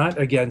it, not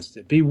against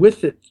it. Be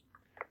with it.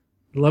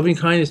 Loving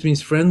kindness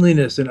means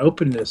friendliness and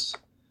openness.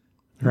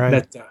 Right.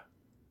 Metta.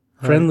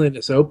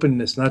 Friendliness,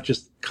 openness, not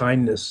just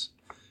kindness.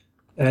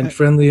 And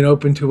friendly and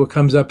open to what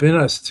comes up in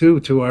us,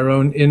 too, to our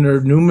own inner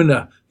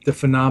noumena, the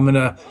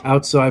phenomena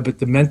outside, but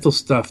the mental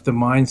stuff, the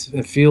minds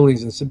and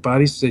feelings and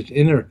body state,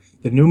 inner,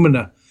 the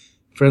noumena,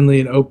 friendly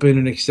and open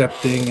and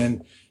accepting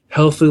and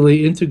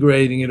healthily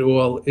integrating it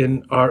all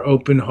in our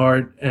open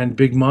heart and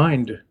big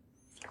mind.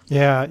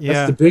 Yeah.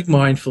 That's the big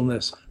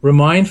mindfulness.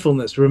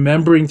 Remindfulness,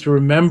 remembering to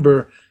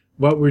remember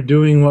what we're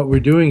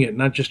doing it,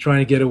 not just trying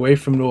to get away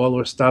from it all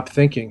or stop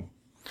thinking.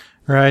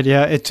 Right.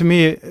 Yeah. To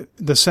me,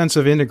 the sense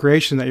of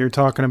integration that you're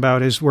talking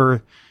about is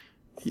where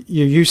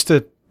you used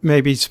to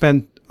maybe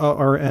spend,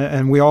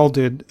 and we all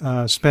did,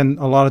 spend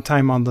a lot of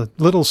time on the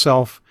little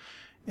self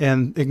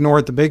and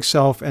ignored the big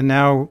self. And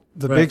now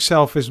the big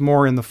self is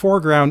more in the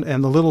foreground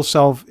and the little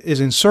self is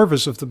in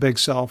service of the big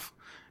self.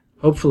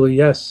 Hopefully,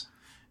 yes.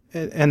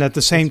 And at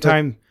the same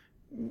time,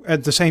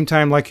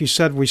 like you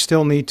said, we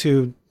still need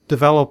to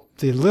develop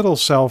the little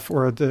self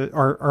or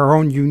our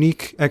own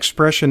unique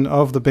expression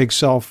of the big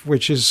self,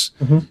 which is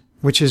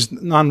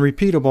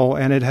non-repeatable,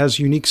 and it has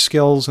unique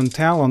skills and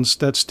talents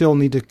that still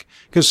need to,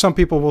 because some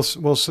people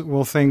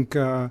will think,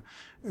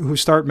 who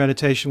start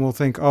meditation will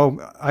think, oh,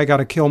 I got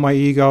to kill my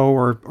ego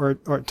or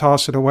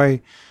toss it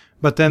away.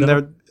 But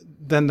then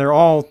they're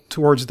all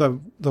towards the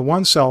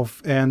one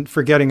self and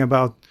forgetting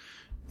about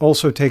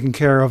also taking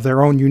care of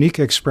their own unique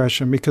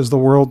expression, because the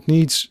world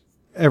needs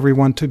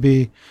everyone to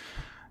be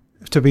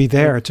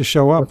there, to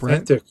show up.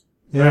 Authentic.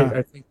 Right? Yeah. Right.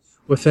 I think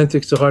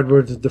authentic's a hard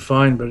word to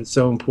define, but it's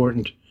so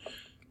important.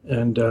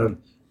 And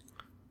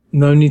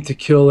no need to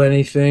kill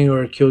anything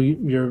or kill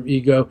your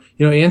ego.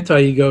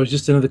 Anti-ego is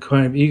just another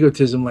kind of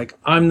egotism. Like,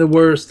 I'm the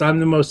worst, I'm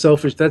the most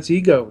selfish. That's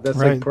ego. That's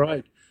like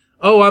pride.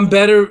 Oh, I'm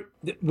better,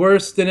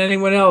 worse than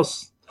anyone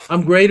else.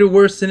 I'm greater,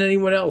 worse than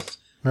anyone else.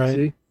 Right.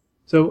 See?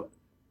 So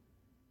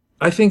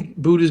I think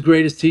Buddha's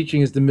greatest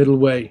teaching is the middle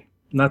way.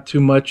 Not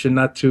too much and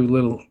not too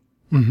little.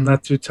 Mm-hmm.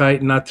 Not too tight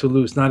and not too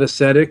loose. Not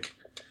ascetic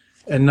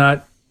and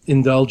not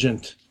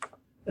indulgent.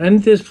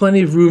 And there's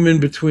plenty of room in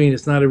between.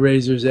 It's not a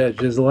razor's edge.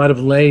 There's a lot of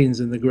lanes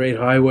in the great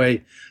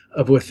highway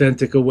of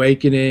authentic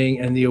awakening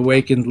and the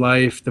awakened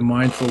life, the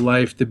mindful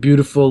life, the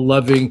beautiful,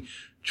 loving,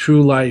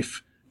 true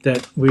life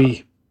that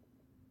we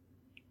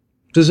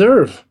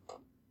deserve.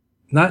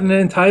 Not in an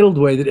entitled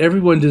way, that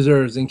everyone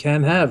deserves and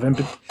can have and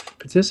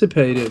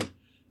participate in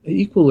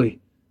equally.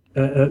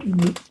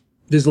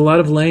 There's a lot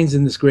of lanes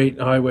in this great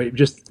highway.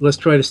 Just let's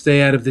try to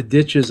stay out of the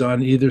ditches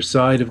on either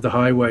side of the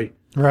highway.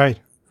 Right.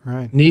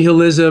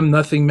 Nihilism,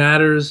 nothing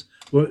matters.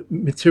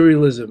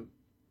 Materialism,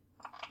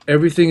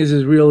 everything is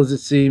as real as it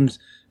seems,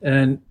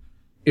 and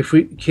if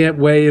we can't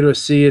weigh it or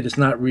see it, it's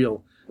not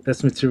real.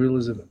 That's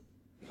materialism.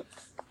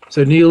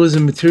 So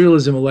nihilism,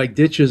 materialism are like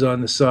ditches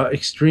on the side,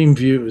 extreme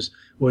views,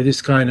 or this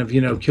kind of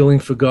killing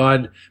for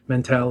God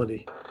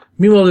mentality.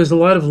 Meanwhile, there's a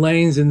lot of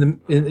lanes in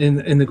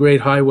the great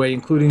highway,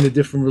 including the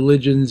different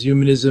religions,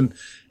 humanism,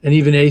 and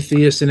even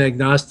atheists and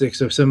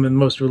agnostics are some of the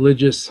most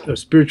religious or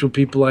spiritual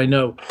people I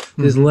know.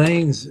 There's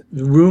lanes,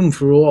 room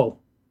for all.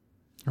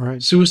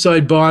 Right.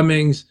 Suicide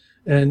bombings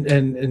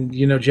and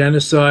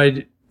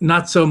genocide,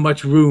 not so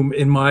much room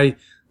in my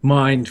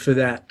mind for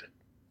that.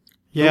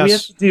 Yes. But we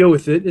have to deal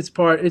with it. It's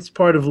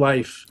part of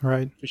life.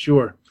 Right. For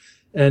sure.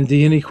 And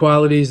the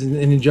inequalities and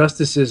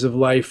injustices of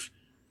life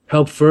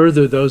help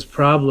further those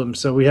problems.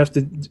 So we have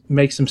to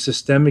make some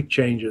systemic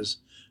changes,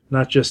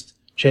 not just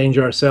change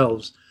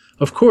ourselves.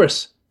 Of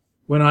course,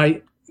 when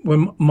I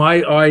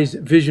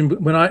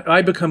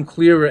become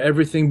clearer,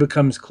 everything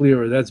becomes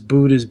clearer. That's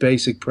Buddha's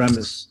basic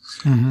premise.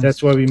 Mm-hmm.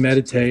 That's why we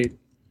meditate,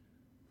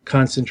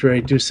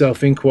 concentrate, do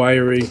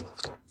self-inquiry,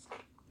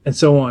 and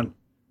so on.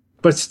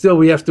 But still,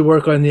 we have to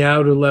work on the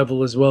outer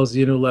level as well as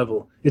the inner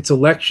level. It's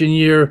election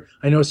year.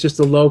 I know it's just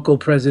a local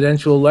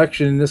presidential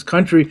election in this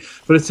country,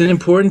 but it's an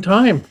important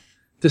time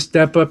to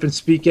step up and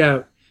speak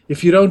out.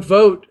 If you don't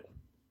vote,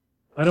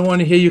 I don't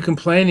want to hear you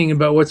complaining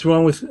about what's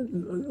wrong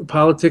with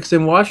politics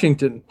in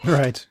Washington.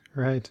 Right.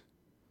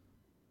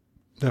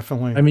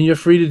 Definitely. I mean, you're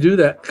free to do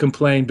that,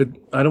 complain, but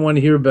I don't want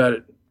to hear about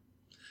it.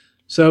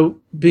 So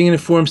being an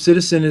informed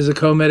citizen is a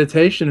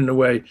co-meditation in a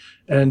way,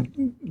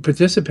 and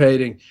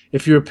participating.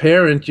 If you're a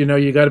parent,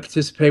 you got to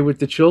participate with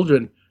the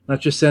children, not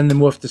just send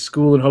them off to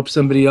school and hope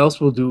somebody else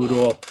will do it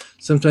all.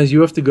 Sometimes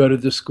you have to go to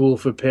the school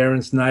for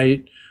parents'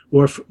 night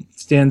or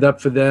stand up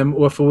for them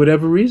or for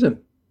whatever reason.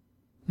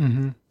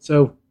 Mm-hmm.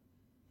 So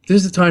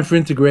this is a time for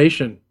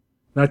integration,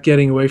 not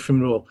getting away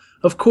from it all.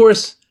 Of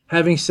course,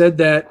 having said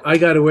that, I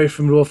got away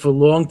from it all for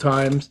long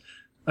times.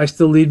 I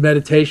still lead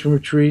meditation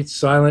retreats,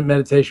 silent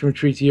meditation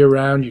retreats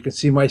year-round. You can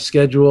see my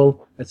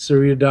schedule at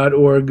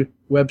surya.org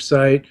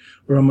website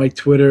or on my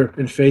Twitter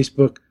and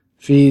Facebook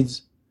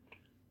feeds.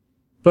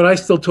 But I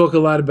still talk a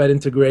lot about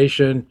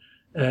integration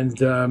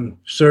and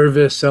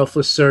service,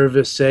 selfless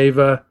service,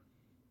 seva,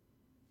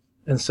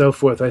 and so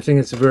forth. I think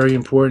it's very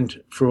important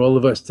for all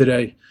of us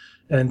today.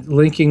 And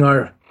linking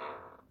our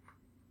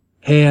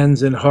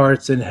hands and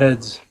hearts and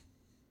heads,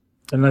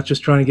 and not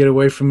just trying to get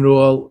away from it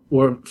all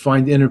or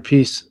find inner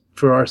peace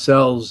for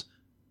ourselves.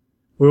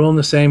 We're all in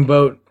the same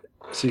boat,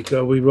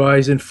 Siko. We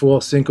rise and fall,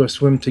 sink or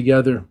swim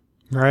together.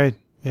 Right.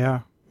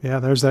 Yeah.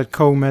 There's that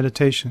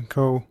co-meditation,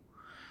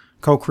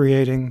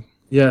 co-creating.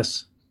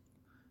 Yes.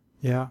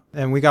 Yeah.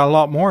 And we got a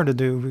lot more to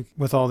do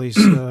with all these,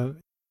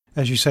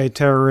 as you say,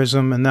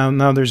 terrorism. And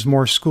now there's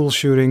more school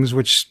shootings,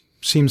 which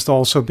seems to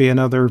also be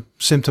another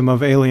symptom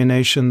of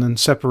alienation and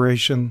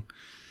separation.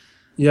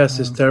 Yes,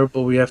 it's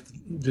terrible. We have to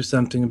do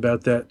something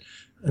about that.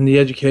 And the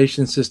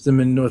education system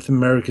in North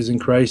America is in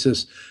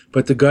crisis.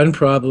 But the gun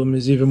problem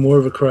is even more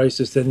of a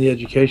crisis than the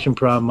education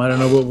problem. I don't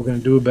know what we're going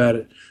to do about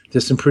it.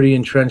 There's some pretty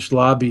entrenched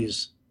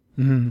lobbies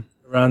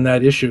around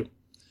that issue.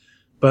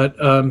 But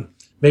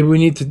maybe we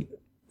need to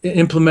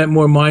implement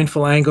more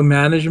mindful anger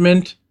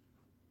management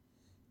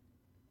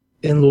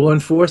in law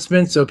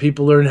enforcement so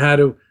people learn how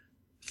to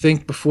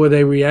think before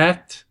they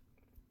react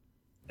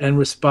and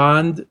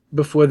respond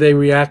before they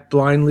react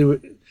blindly.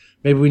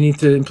 Maybe we need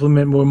to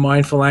implement more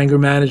mindful anger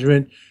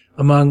management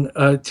among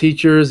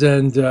teachers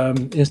and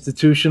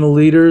institutional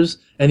leaders,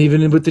 and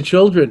even with the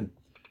children.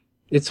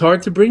 It's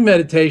hard to bring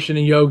meditation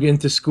and yoga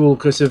into school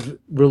because of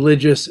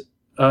religious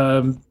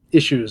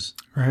issues.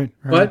 Right.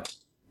 But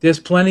there's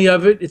plenty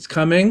of it. It's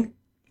coming.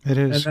 It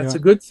is. And that's a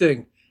good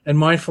thing. And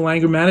mindful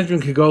anger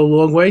management could go a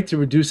long way to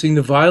reducing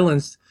the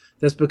violence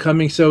that's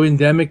becoming so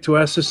endemic to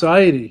our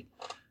society.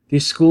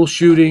 These school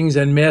shootings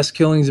and mass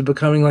killings are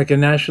becoming like a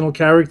national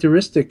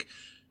characteristic.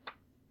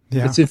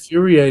 Yeah. It's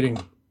infuriating.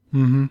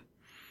 Mm-hmm.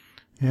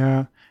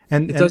 Yeah.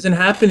 And it doesn't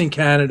happen in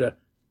Canada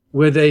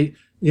where the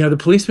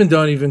policemen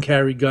don't even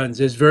carry guns.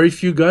 There's very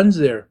few guns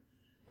there.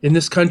 In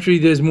this country,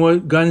 there's more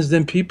guns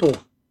than people.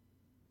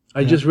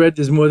 I just read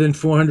there's more than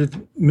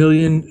 400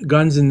 million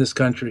guns in this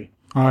country.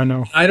 I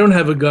know. I don't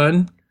have a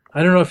gun.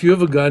 I don't know if you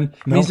have a gun.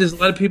 It No. means there's a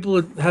lot of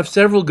people that have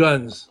several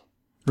guns.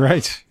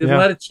 Right. There's a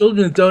lot of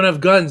children that don't have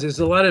guns. There's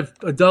a lot of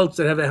adults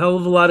that have a hell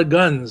of a lot of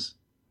guns.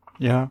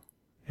 Yeah.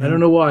 I don't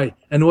know why.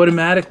 And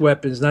automatic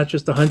weapons, not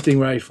just a hunting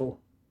rifle.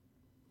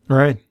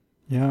 Right.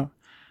 Yeah.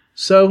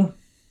 So,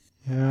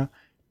 Yeah.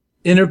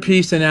 inner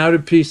peace and outer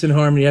peace and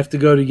harmony have to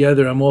go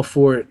together. I'm all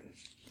for it.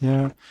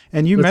 Yeah.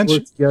 And you Let's mentioned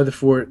work together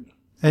for it.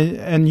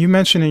 and you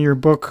mentioned in your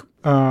book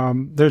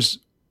there's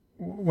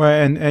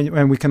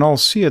and we can all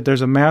see it.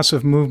 There's a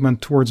massive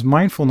movement towards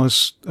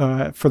mindfulness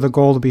for the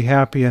goal to be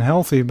happy and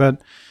healthy.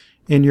 But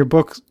in your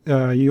book,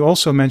 you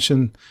also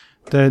mentioned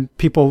that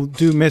people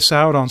do miss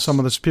out on some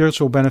of the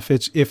spiritual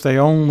benefits if they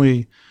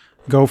only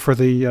go for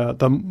the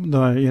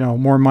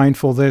more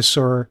mindful this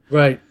or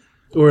Right.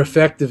 Or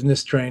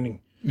effectiveness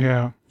training.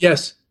 yeah.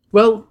 Yes.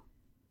 Well,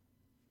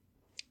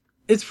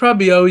 it's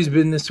probably always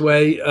been this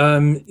way.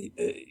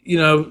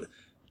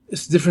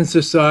 It's different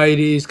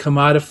societies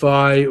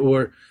commodify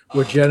or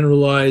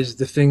generalize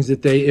the things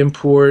that they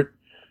import.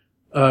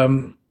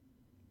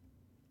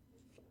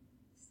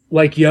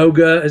 Like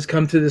yoga has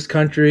come to this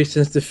country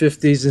since the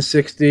 50s and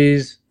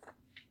 60s,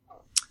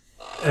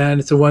 and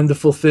it's a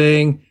wonderful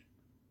thing.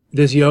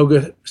 There's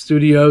yoga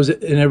studios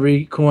in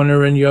every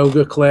corner and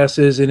yoga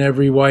classes in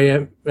every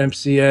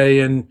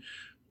YMCA and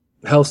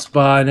health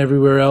spa and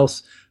everywhere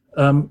else.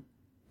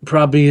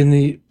 Probably in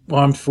the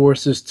armed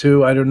forces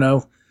too. I don't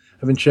know.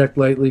 Haven't checked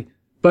lately.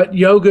 But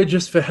yoga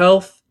just for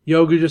health,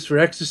 yoga just for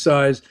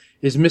exercise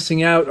is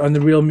missing out on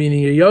the real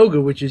meaning of yoga,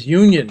 which is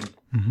union.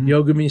 Mm-hmm.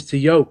 Yoga means to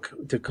yoke,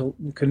 to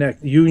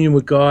connect, union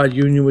with God,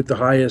 union with the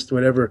highest,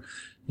 whatever,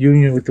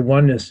 union with the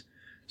oneness.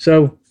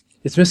 So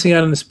it's missing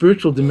out on the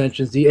spiritual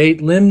dimensions, the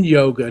 8-limbed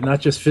yoga,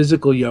 not just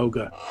physical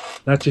yoga,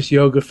 not just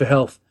yoga for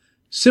health.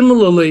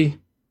 Similarly,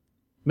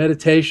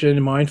 meditation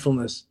and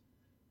mindfulness.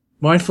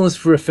 Mindfulness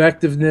for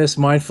effectiveness,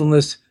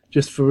 mindfulness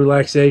just for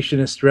relaxation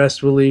and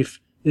stress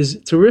relief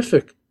is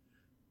terrific.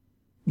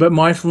 But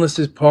mindfulness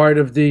is part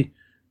of the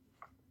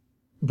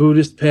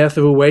Buddhist path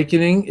of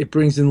awakening. It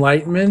brings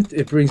enlightenment.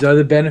 It brings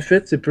other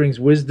benefits. It brings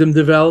wisdom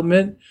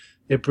development.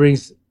 It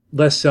brings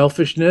less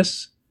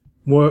selfishness,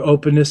 more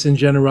openness and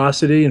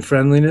generosity and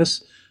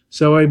friendliness.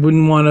 So I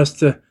wouldn't want us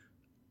to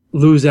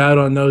lose out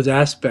on those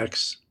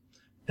aspects.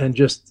 And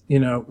just,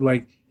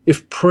 like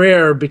if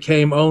prayer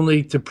became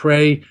only to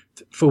pray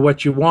for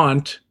what you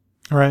want,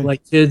 right,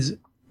 like kids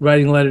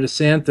writing a letter to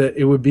Santa,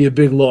 it would be a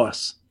big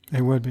loss.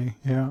 It would be,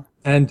 yeah.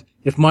 And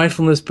if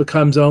mindfulness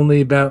becomes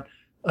only about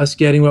us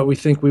getting what we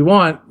think we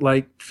want,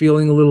 like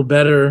feeling a little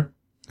better,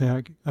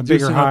 a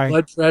bigger high,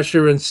 blood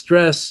pressure and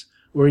stress,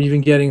 or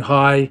even getting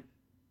high,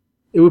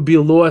 it would be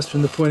a loss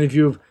from the point of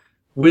view of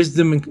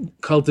wisdom and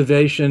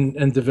cultivation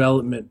and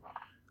development,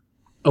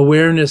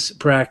 awareness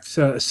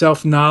practice,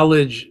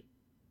 self-knowledge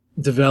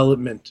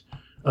development,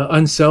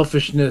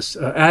 unselfishness,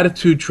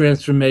 attitude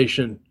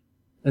transformation,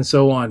 and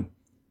so on,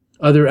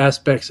 other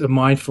aspects of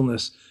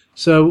mindfulness.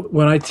 So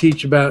when I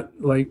teach about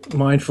like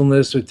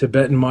mindfulness or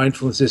Tibetan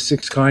mindfulness, there's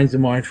 6 kinds of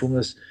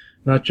mindfulness,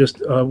 not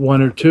just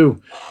 1 or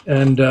 2.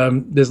 And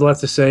there's a lot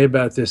to say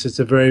about this. It's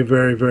a very,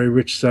 very, very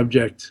rich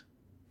subject.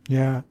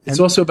 Yeah. It's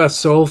also about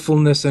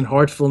soulfulness and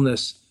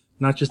heartfulness,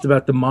 not just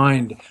about the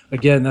mind.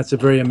 Again, that's a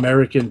very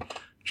American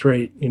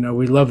trait.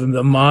 We love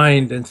the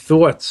mind and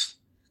thoughts.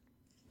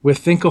 We're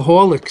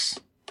thinkaholics.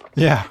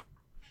 Yeah.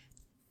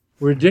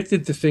 We're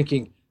addicted to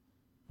thinking.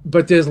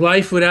 But there's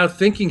life without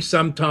thinking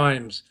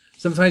sometimes.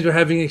 Sometimes we're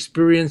having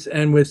experience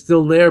and we're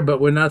still there, but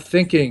we're not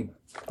thinking.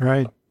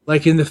 Right.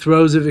 Like in the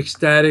throes of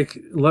ecstatic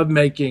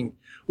lovemaking,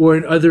 or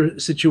in other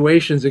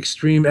situations,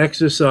 extreme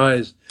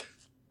exercise.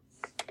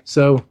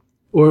 So,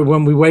 or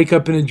when we wake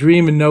up in a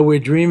dream and know we're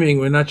dreaming,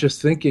 we're not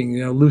just thinking,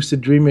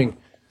 lucid dreaming.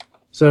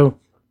 So,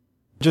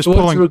 Just thoughts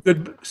pulling. are a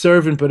good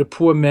servant, but a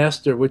poor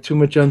master. We're too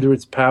much under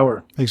its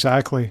power.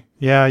 Exactly.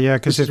 Yeah.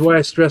 This is why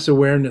I stress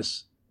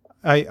awareness.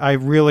 I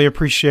really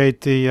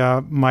appreciate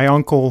my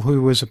uncle,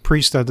 who was a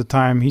priest at the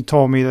time. He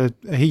told me that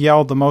he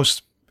yelled the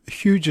most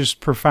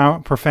hugest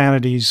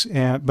profanities,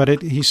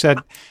 he said,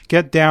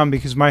 "Get down,"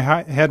 because my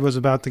head was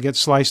about to get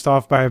sliced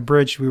off by a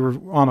bridge. We were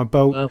on a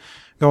boat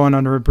going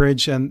under a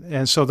bridge,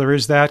 and so there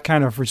is that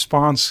kind of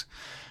response.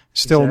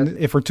 Still,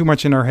 exactly. If we're too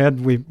much in our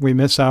head, we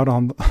miss out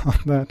on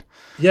that.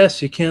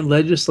 Yes, you can't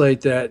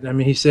legislate that. I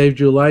mean, he saved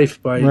your life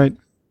by,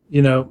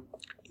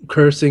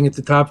 cursing at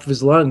the top of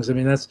his lungs. I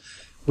mean,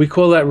 we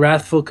call that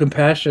wrathful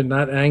compassion,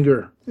 not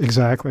anger.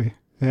 Exactly.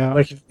 Yeah.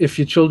 Like if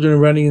your children are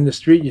running in the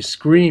street, you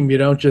scream. You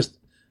don't just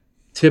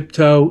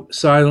tiptoe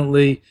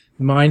silently,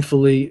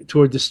 mindfully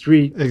toward the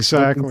street.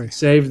 Exactly.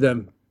 Save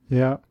them.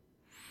 Yeah.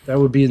 That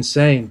would be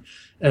insane.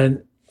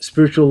 And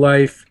spiritual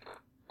life,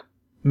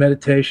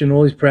 meditation,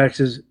 all these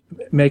practices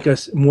make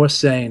us more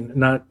sane,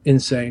 not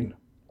insane.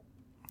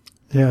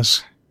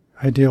 Yes.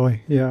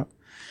 Ideally. Yeah.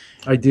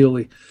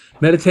 Ideally.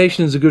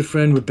 Meditation is a good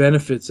friend with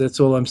benefits. That's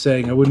all I'm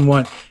saying. I wouldn't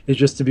want it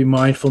just to be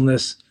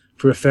mindfulness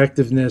for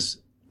effectiveness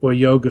or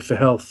yoga for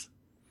health.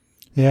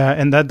 Yeah,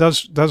 and that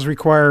does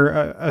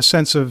require a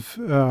sense of,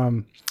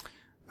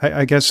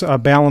 I guess, a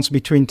balance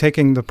between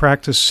taking the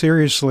practice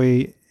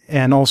seriously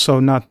and also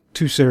not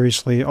too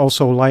seriously,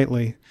 also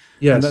lightly.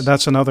 Yes, and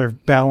that's another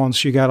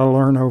balance you got to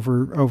learn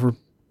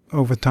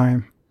over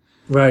time.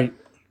 Right.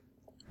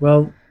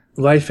 Well,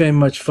 life ain't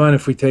much fun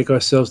if we take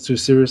ourselves too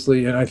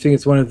seriously, and I think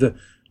it's one of the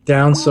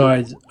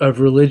downsides of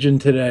religion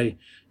today.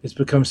 It's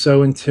become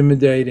so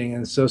intimidating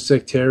and so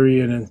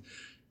sectarian, and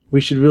we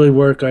should really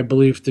work, I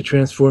believe, to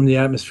transform the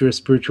atmosphere of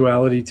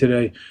spirituality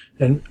today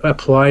and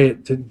apply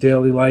it to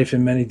daily life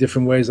in many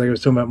different ways. Like I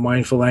was talking about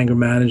mindful anger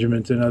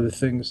management and other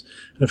things.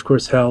 And of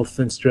course, health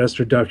and stress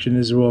reduction,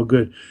 these are all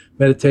good.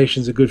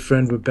 Meditation is a good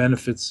friend with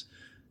benefits.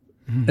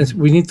 Mm-hmm. And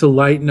we need to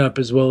lighten up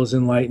as well as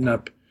enlighten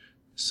up.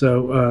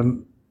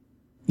 So,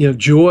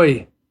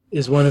 joy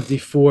is one of the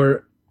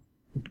 4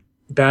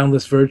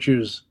 boundless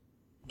virtues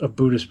of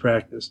Buddhist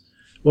practice.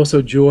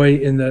 Also, joy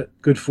in the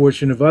good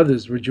fortune of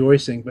others,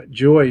 rejoicing. But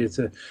joy, it's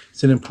an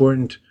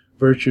important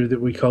virtue that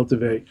we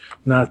cultivate,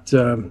 not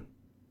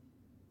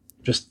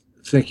just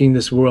thinking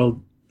this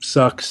world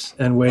sucks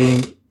and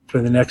waiting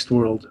for the next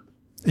world.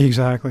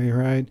 Exactly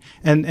right.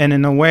 And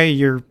in a way,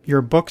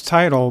 your book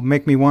title,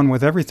 "Make Me One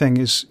with Everything,"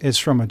 is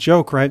from a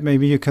joke, right?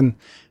 Maybe you can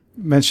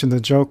mention the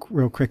joke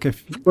real quick.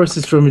 Of course,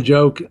 it's from a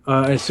joke.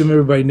 I assume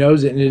everybody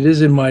knows it, and it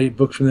is in my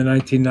book from the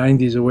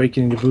 1990s,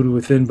 Awakening the Buddha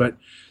Within. But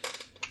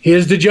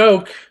here's the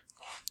joke.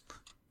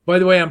 By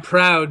the way, I'm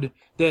proud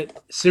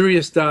that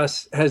Sirius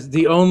Das has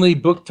the only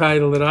book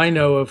title that I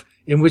know of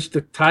in which the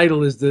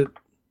title is the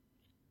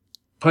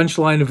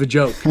punchline of a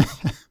joke.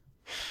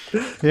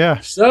 Yeah.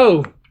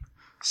 So,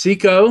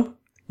 Siko,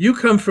 you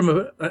come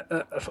from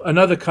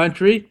another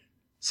country,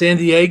 San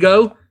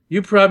Diego.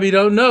 You probably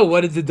don't know.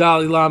 What did the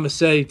Dalai Lama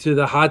say to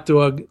the hot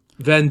dog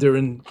vendor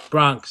in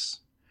Bronx?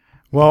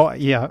 Well,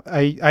 yeah,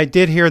 I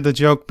did hear the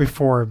joke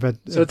before, but...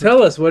 So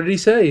tell us, what did he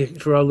say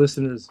for our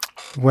listeners?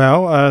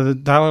 Well, the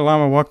Dalai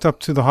Lama walked up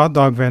to the hot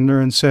dog vendor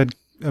and said,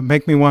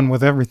 "Make me one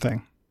with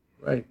everything."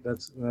 Right,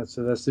 that's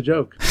the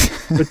joke.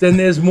 But then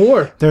there's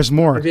more. There's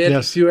more, I've added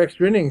a few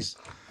extra innings.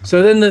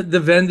 So then the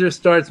vendor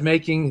starts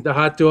making the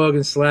hot dog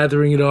and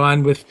slathering it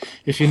on with,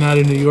 if you're not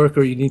a New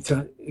Yorker, you need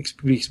to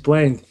be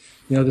explained,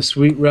 the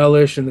sweet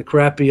relish and the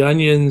crappy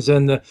onions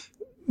and the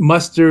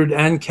mustard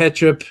and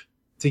ketchup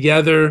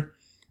together.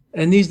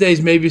 And these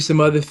days, maybe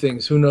some other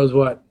things. Who knows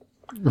what?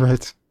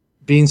 Right.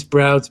 Bean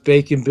sprouts,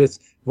 bacon bits.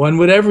 One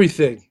with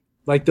everything.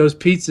 Like those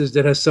pizzas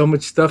that has so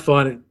much stuff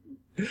on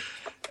it.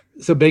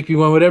 So bake me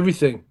one with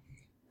everything.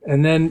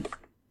 And then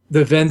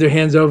the vendor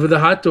hands over the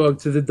hot dog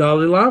to the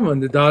Dalai Lama.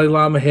 And the Dalai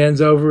Lama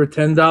hands over a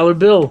 $10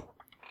 bill.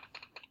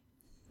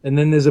 And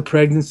then there's a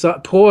pregnant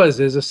pause.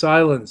 There's a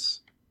silence.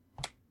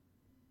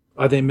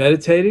 Are they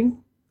meditating?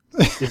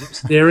 Is it a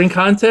staring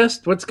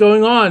contest? What's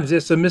going on? Is there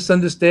some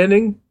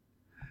misunderstanding?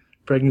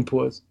 Pregnant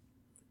pause.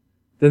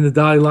 Then the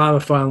Dalai Lama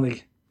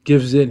finally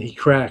gives in. He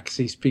cracks.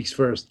 He speaks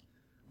first.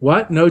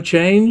 What? No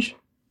change?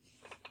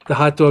 The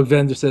hot dog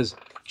vendor says,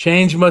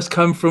 "Change must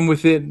come from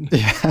within."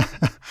 Yeah.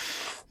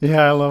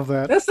 Yeah, I love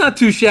that. That's not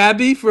too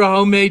shabby for a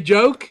homemade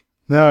joke.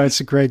 No, it's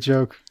a great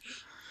joke.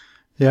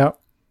 Yeah.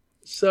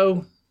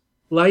 So,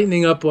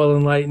 lightening up while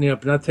enlightening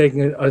up, not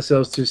taking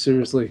ourselves too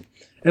seriously.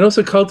 And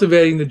also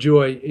cultivating the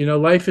joy.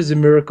 Life is a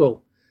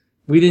miracle.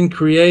 We didn't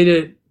create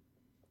it.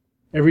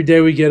 Every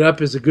day we get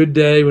up is a good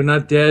day. We're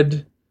not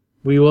dead.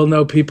 We all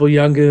know people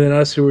younger than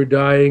us who are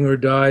dying or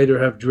died or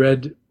have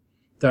dread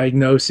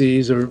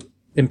diagnoses or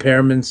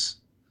impairments.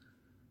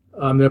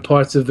 There are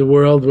parts of the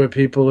world where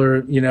people are,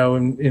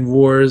 in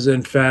wars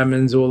and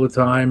famines all the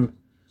time,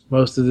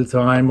 most of the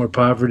time, or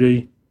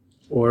poverty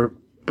or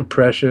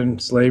oppression,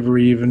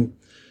 slavery even.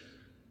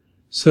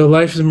 So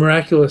life is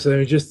miraculous. I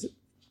mean, just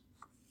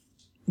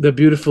the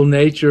beautiful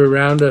nature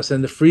around us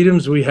and the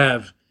freedoms we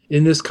have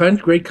in this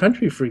great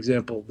country, for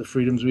example, the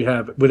freedoms we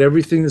have with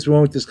everything that's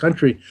wrong with this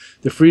country,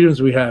 the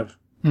freedoms we have,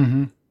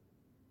 Mm-hmm.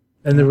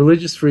 and the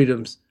religious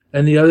freedoms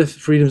and the other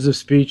freedoms of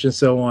speech and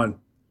so on.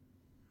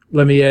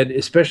 Let me add,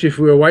 especially if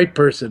we're a white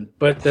person,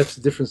 but that's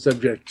a different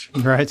subject.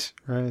 Right,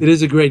 right. It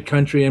is a great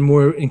country and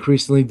more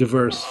increasingly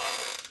diverse.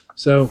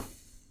 So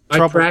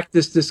I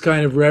practice this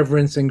kind of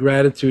reverence and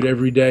gratitude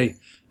every day,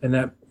 and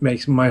that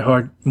makes my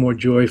heart more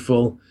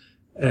joyful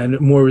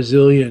and more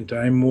resilient.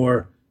 I'm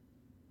more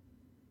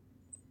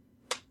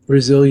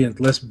resilient,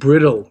 less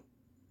brittle,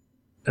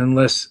 and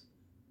less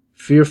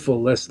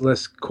fearful,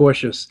 less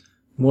cautious,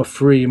 more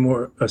free,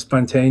 more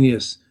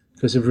spontaneous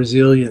because of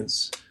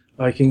resilience.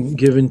 I can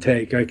give and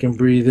take. I can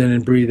breathe in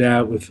and breathe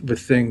out with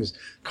things,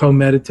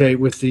 co-meditate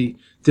with the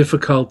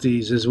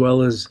difficulties as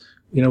well as,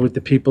 with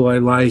the people I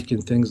like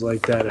and things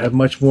like that. I have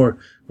much more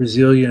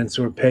resilience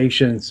or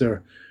patience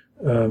or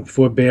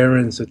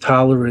forbearance or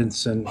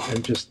tolerance and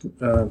just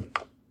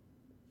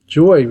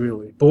joy,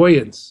 really.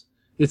 Buoyance.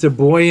 It's a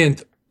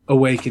buoyant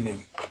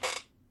awakening.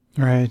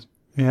 Right.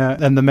 Yeah.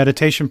 And the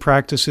meditation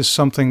practice is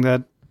something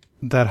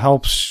that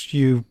helps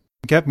you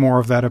get more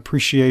of that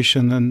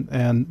appreciation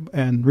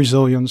and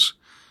resilience.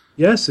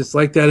 Yes, it's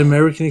like that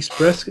American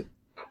Express.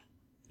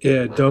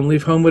 Yeah, don't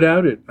leave home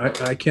without it.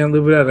 I can't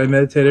live without it. I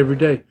meditate every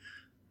day.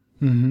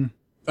 Mm-hmm.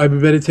 I've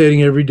been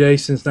meditating every day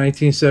since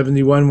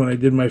 1971 when I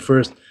did my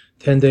first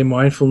 10-day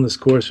mindfulness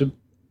course with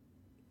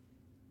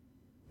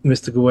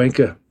Mr.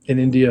 Goenka in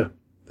India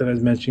that I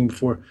was mentioning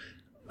before.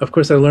 Of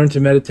course, I learned to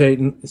meditate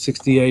in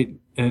 68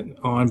 and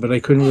on, but I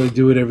couldn't really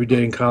do it every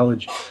day in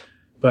college.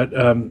 But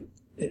in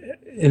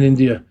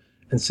India,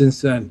 and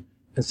since then,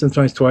 and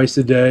sometimes twice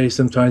a day,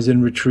 sometimes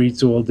in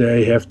retreats all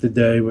day, half the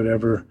day,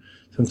 whatever.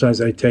 Sometimes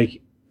I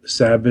take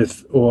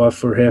Sabbath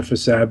off or half a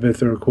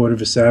Sabbath or a quarter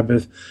of a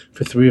Sabbath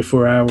for 3 or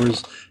 4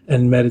 hours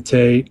and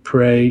meditate,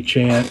 pray,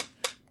 chant,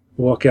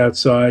 walk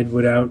outside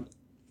without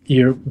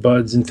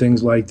earbuds and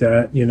things like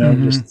that,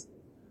 just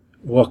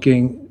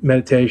walking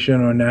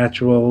meditation or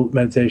natural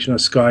meditation or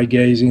sky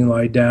gazing,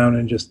 lie down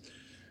and just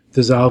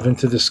dissolve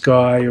into the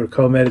sky or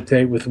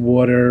co-meditate with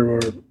water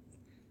or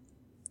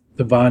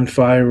the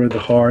bonfire or the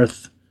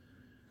hearth.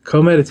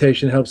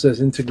 Co-meditation helps us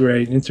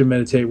integrate,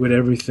 intermeditate with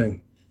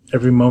everything,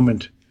 every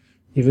moment,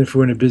 even if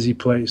we're in a busy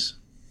place.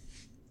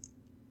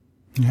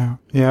 Yeah,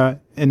 yeah.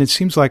 And it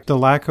seems like the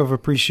lack of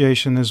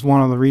appreciation is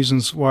one of the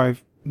reasons why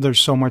there's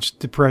so much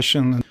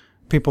depression and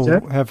people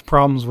have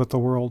problems with the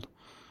world.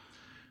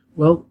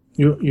 Well,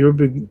 you're a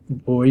big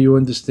boy. You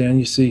understand.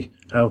 You see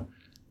how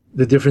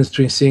the difference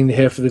between seeing the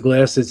half of the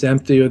glass that's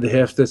empty or the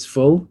half that's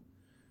full,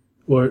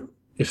 or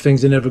if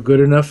things are never good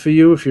enough for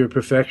you, if you're a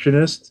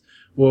perfectionist,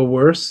 or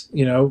worse,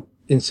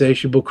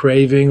 insatiable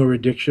craving or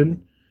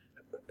addiction,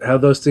 how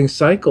those things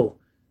cycle.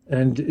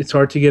 And it's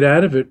hard to get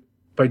out of it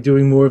by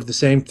doing more of the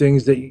same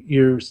things that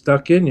you're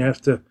stuck in. You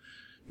have to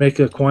make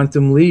a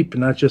quantum leap,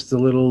 not just a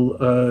little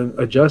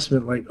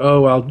adjustment like,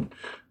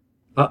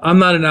 I'm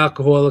not an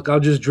alcoholic, I'll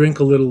just drink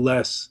a little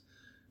less.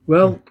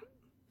 Well,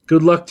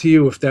 good luck to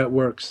you if that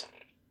works.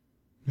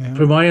 Yeah.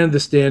 From my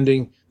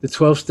understanding, the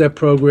 12-step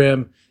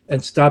program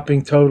and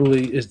stopping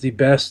totally is the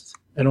best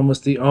and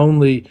almost the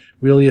only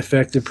really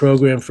effective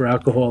program for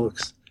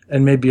alcoholics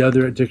and maybe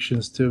other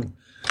addictions too.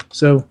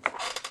 So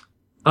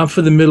I'm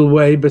for the middle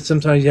way, but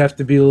sometimes you have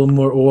to be a little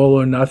more all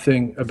or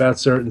nothing about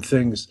certain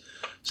things.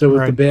 So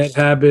with the bad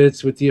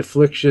habits, with the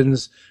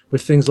afflictions,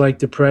 with things like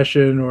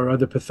depression or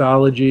other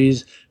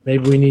pathologies,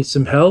 maybe we need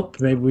some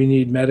help. Maybe we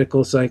need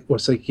medical or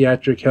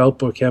psychiatric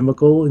help or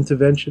chemical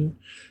intervention.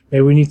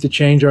 Maybe we need to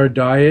change our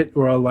diet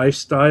or our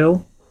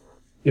lifestyle.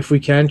 If we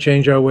can,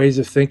 change our ways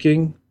of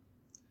thinking.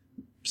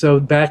 So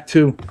back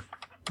to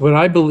what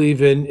I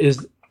believe in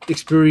is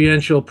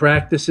experiential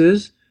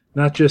practices,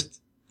 not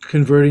just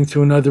converting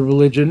to another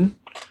religion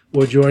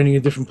or joining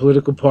a different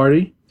political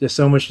party. There's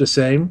so much the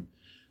same.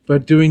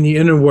 But doing the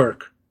inner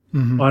work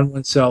on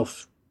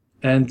oneself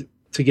and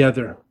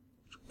together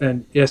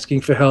and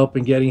asking for help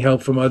and getting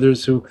help from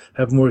others who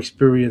have more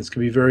experience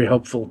can be very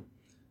helpful.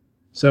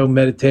 So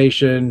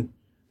meditation,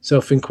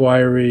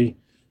 self-inquiry,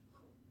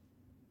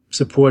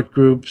 support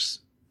groups,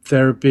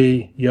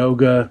 therapy,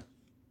 yoga,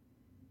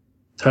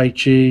 tai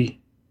chi,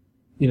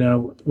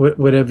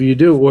 whatever you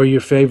do, or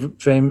your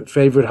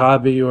favorite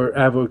hobby or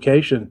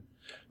avocation.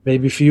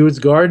 Maybe for you it's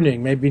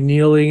gardening. Maybe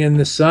kneeling in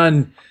the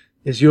sun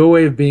is your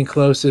way of being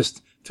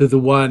closest to the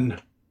one,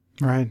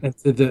 right, and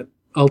to the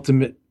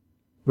ultimate,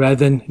 rather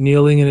than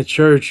kneeling in a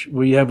church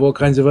where you have all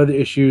kinds of other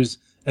issues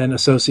and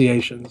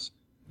associations.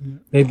 Yeah.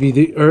 Maybe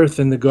the earth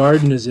and the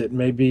garden is it.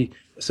 Maybe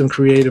some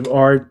creative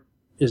art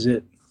is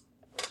it.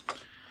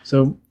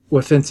 So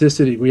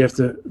authenticity, we have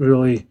to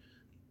really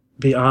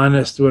be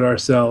honest with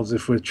ourselves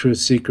if we're truth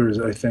seekers,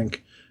 I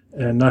think,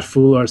 and not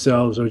fool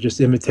ourselves or just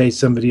imitate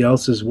somebody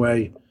else's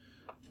way,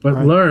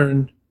 but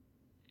learn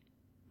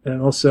and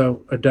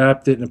also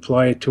adapt it and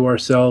apply it to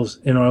ourselves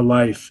in our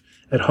life,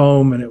 at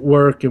home and at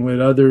work and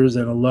with others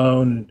and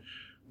alone and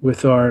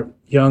with our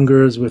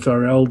youngers, with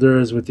our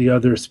elders, with the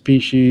other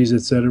species,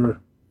 etc.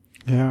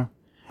 Yeah.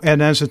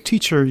 And as a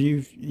teacher,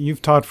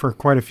 you've taught for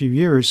quite a few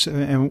years.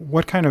 And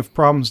what kind of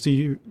problems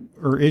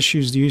or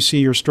issues do you see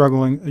your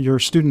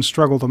students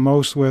struggle the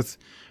most with,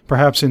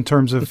 perhaps in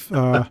terms of,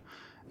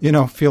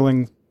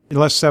 feeling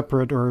less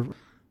separate or?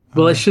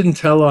 Well, I shouldn't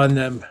tell on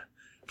them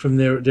from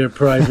their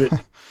private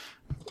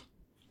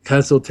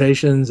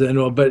consultations and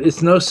all, but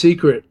it's no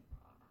secret.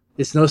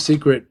 It's no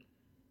secret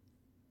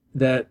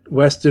that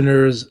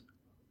Westerners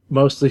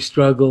mostly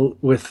struggle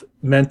with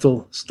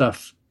mental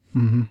stuff.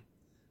 Mm-hmm.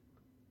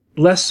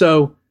 Less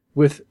so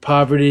with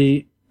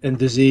poverty and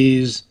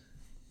disease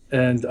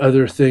and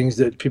other things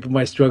that people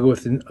might struggle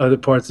with in other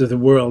parts of the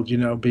world,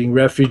 being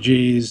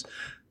refugees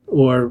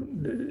or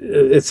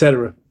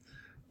etc.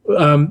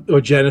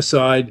 Or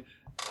genocide,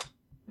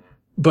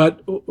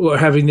 or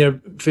having their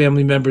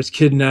family members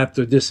kidnapped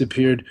or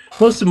disappeared.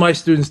 Most of my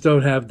students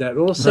don't have that.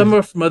 Well, some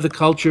are from other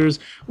cultures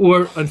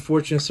or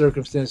unfortunate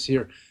circumstances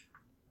here.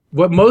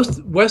 What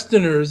most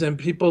Westerners and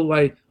people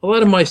like, a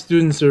lot of my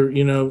students are,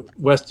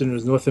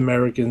 Westerners, North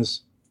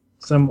Americans,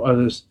 some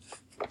others,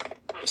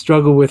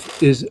 struggle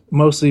with is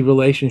mostly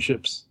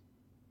relationships.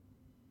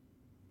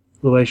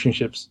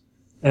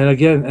 And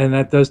again, and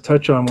that does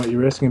touch on what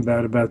you're asking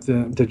about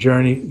the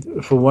journey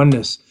for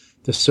oneness,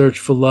 the search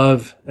for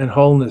love and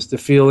wholeness, the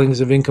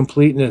feelings of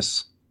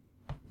incompleteness,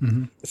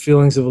 mm-hmm. the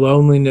feelings of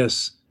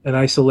loneliness and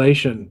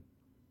isolation.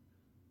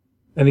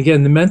 And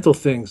again, the mental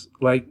things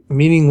like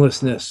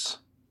meaninglessness,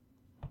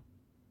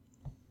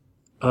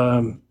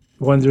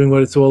 wondering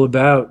what it's all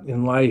about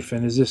in life,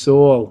 and is this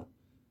all,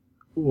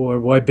 or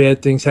why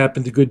bad things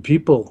happen to good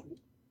people.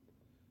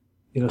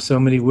 So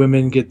many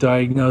women get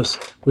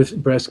diagnosed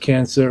with breast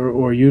cancer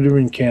or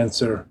uterine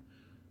cancer.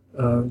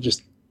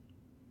 Just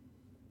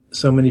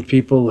so many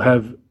people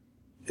have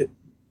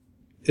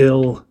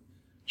ill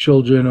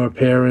children or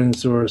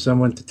parents or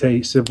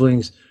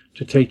siblings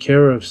to take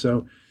care of.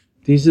 So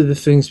these are the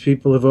things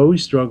people have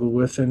always struggled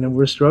with, and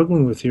we're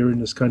struggling with here in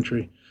this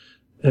country.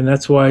 And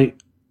that's why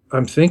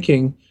I'm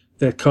thinking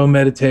that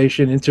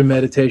co-meditation,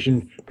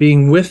 intermeditation,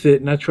 being with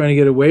it, not trying to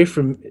get away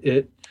from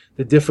it,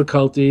 the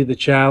difficulty, the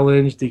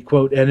challenge, the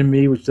quote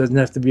enemy, which doesn't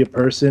have to be a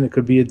person, it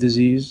could be a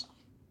disease,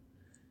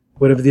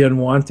 whatever the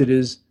unwanted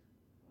is,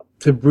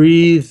 to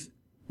breathe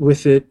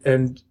with it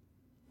and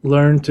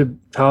learn to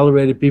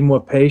tolerate it, be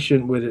more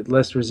patient with it,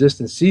 less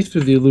resistant, see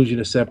through the illusion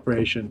of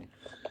separation,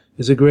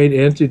 is a great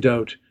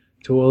antidote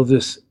to all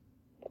this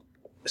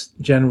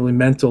generally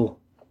mental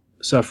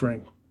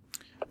suffering.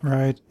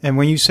 Right. And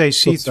when you say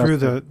see through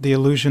the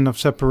illusion of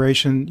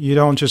separation, you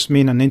don't just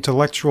mean an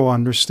intellectual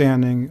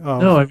understanding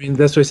of... No, I mean,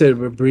 that's what I said.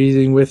 We're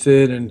breathing with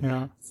it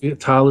and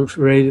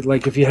tolerate it.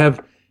 Like if you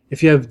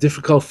have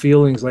difficult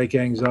feelings like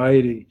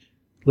anxiety,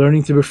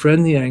 learning to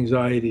befriend the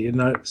anxiety and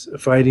not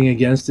fighting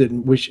against it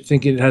and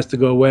thinking it has to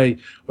go away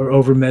or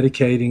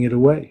over-medicating it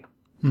away.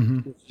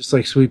 Mm-hmm. It's just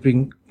like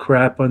sweeping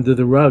crap under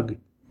the rug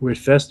where it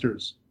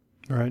festers.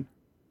 Right.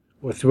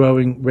 Or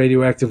throwing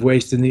radioactive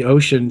waste in the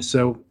ocean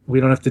so we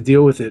don't have to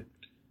deal with it.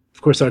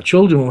 Of course, our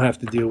children will have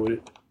to deal with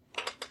it.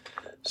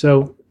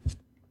 So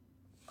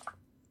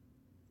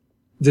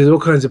there's all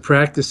kinds of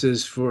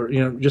practices for,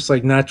 just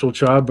like natural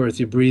childbirth,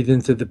 you breathe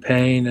into the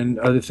pain, and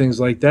other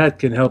things like that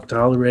can help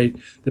tolerate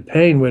the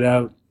pain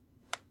without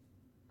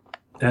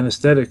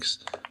anesthetics.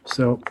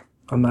 So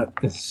I'm not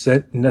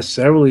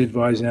necessarily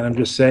advising that. I'm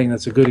just saying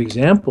that's a good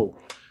example,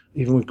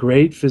 even with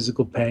great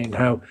physical pain,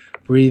 how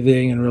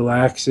breathing and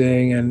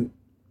relaxing and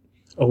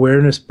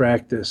awareness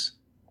practice,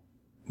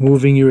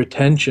 moving your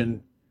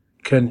attention,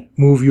 can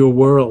move your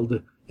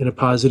world in a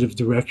positive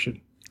direction.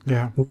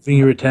 Yeah. Moving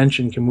your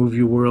attention can move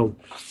your world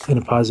in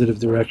a positive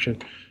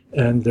direction.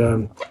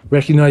 And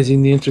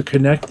recognizing the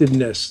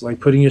interconnectedness, like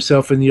putting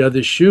yourself in the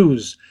other's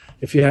shoes.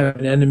 If you have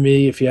an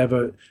enemy, if you have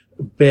a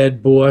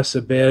bad boss,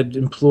 a bad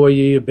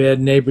employee, a bad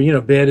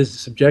neighbor, bad is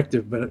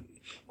subjective, but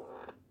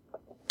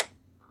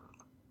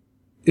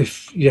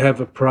if you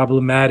have a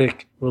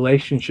problematic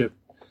relationship,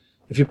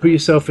 if you put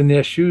yourself in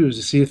their shoes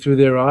to see it through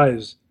their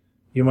eyes,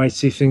 you might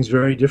see things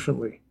very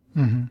differently.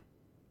 Mm-hmm.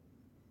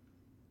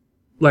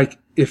 Like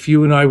if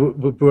you and I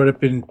were brought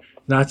up in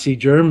Nazi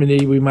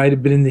Germany, we might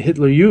have been in the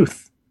Hitler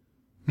Youth.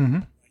 Mm-hmm.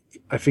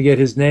 I forget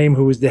his name,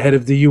 who was the head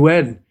of the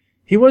UN.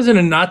 He wasn't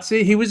a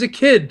Nazi. He was a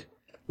kid.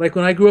 Like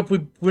when I grew up,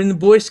 we were in the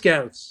Boy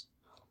Scouts.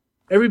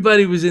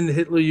 Everybody was in the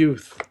Hitler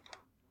Youth.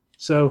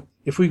 So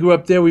if we grew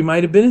up there, we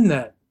might have been in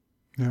that.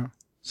 Yeah.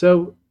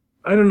 So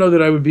I don't know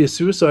that I would be a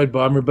suicide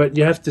bomber, but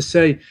you have to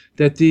say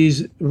that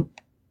these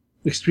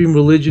extreme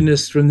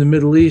religionists from the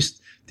Middle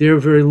East, they're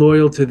very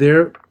loyal to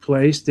their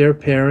place, their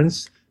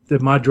parents, the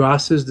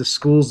madrasas, the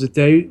schools that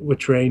they were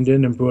trained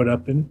in and brought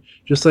up in,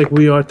 just like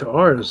we are to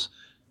ours.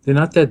 They're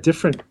not that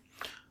different.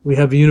 We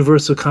have a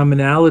universal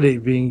commonality,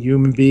 being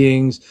human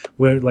beings.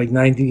 We're like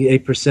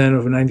 98%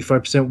 over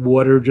 95%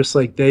 water, just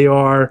like they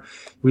are.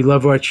 We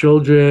love our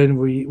children.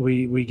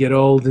 We get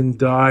old and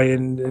die,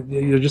 and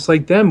just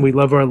like them. We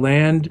love our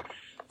land.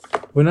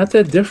 We're not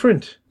that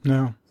different.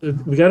 No.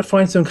 We got to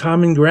find some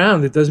common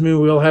ground. It doesn't mean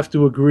we all have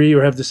to agree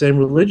or have the same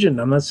religion.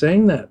 I'm not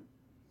saying that.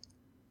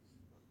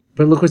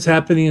 But look what's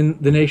happening in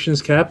the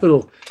nation's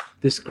capital.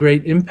 This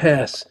great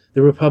impasse.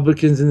 The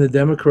Republicans and the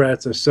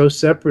Democrats are so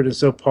separate and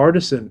so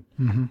partisan.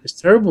 Mm-hmm. It's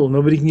terrible.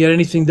 Nobody can get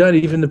anything done.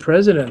 Even the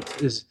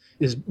president is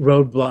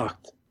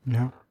roadblocked.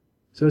 Yeah.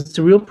 So it's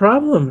a real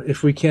problem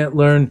if we can't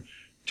learn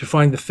to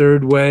find a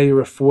third way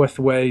or a fourth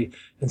way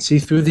and see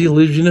through the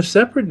illusion of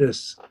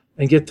separateness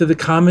and get to the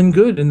common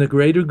good and the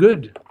greater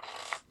good.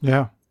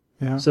 Yeah.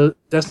 Yeah. So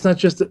that's not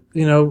just,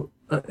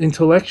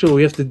 intellectual.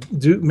 We have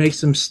to make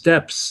some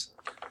steps,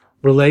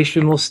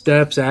 relational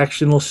steps,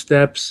 actional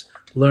steps,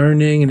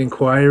 learning and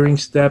inquiring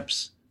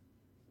steps.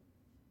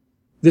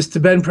 This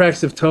Tibetan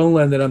practice of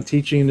Tonlan that I'm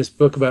teaching in this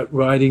book about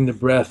riding the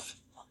breath,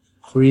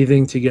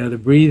 breathing together,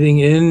 breathing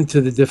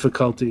into the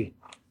difficulty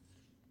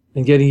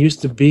and getting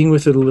used to being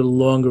with it a little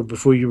longer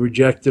before you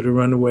reject it or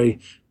run away.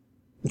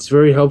 It's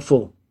very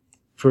helpful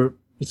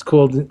it's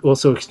called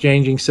also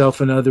exchanging self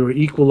and other or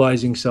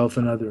equalizing self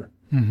and other.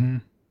 Mm-hmm.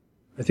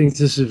 I think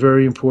this is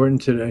very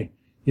important today.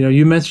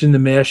 You mentioned the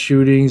mass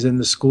shootings and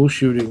the school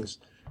shootings.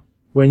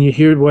 When you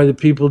hear why the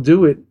people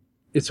do it,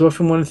 it's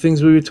often one of the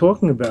things we were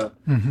talking about.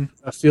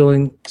 Mm-hmm.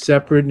 Feeling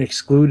separate and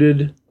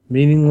excluded,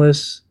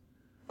 meaningless,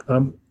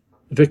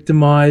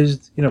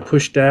 victimized,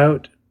 pushed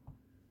out.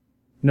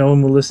 No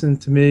one will listen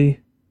to me.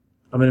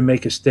 I'm going to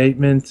make a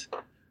statement.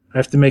 I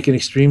have to make an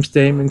extreme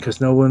statement because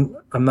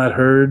I'm not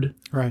heard.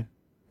 Right.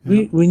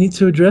 Yeah. We need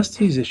to address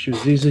these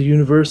issues. These are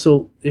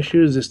universal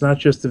issues. It's not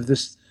just of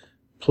this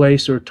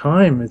place or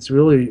time. It's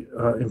really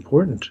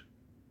important.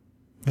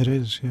 It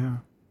is, yeah.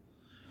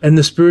 And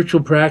the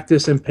spiritual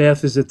practice and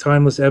path is a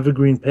timeless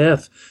evergreen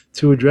path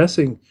to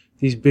addressing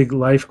these big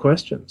life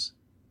questions.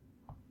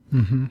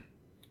 Mm-hmm.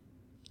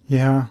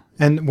 Yeah.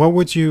 And what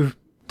would you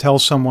tell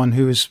someone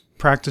who is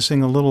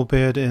practicing a little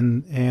bit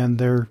and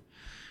they're,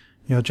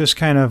 just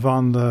kind of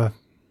on the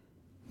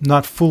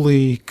not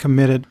fully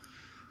committed?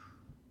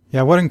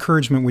 Yeah. What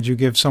encouragement would you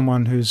give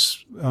someone who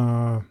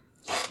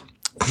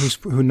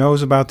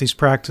knows about these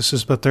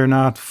practices, but they're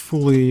not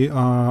fully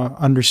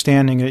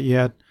understanding it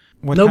yet?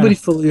 Nobody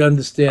fully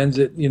understands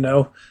it,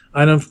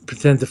 I don't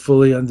pretend to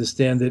fully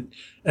understand it.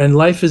 And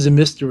life is a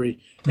mystery.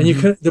 And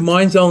the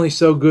mind's only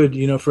so good,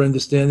 for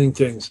understanding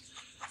things.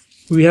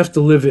 We have to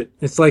live it.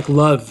 It's like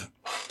love.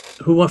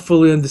 Who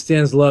fully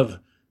understands love?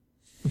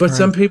 But right.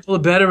 Some people are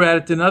better at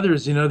it than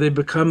others. They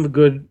become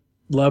good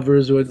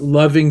lovers or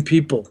loving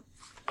people.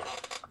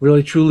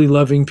 Really, truly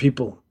loving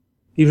people.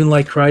 Even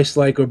like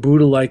Christ-like or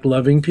Buddha-like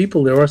loving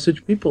people. There are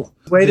such people.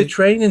 Way to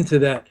train into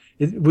that.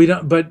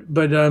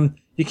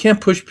 You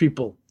can't push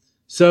people.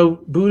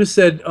 So Buddha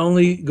said,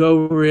 only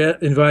go where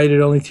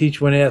invited, only teach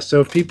when asked.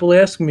 So if people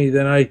ask me,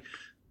 then I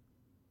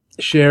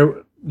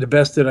share the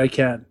best that I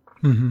can.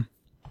 Mm-hmm.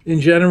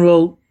 In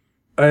general,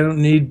 I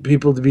don't need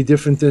people to be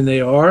different than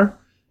they are.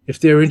 If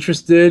they're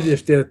interested,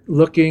 if they're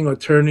looking or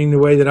turning the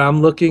way that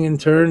I'm looking and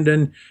turned,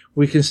 then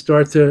we can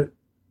start to,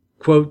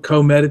 quote,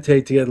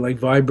 co-meditate together, like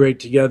vibrate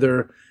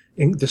together,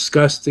 and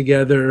discuss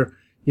together,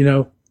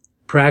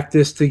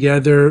 practice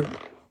together,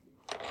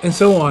 and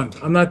so on.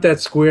 I'm not that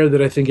square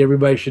that I think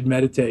everybody should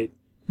meditate.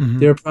 Mm-hmm.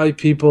 There are probably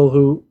people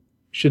who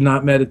should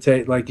not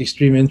meditate, like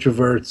extreme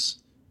introverts.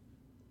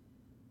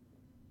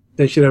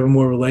 They should have a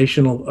more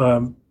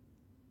relational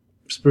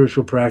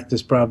spiritual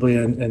practice probably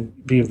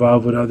and be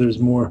involved with others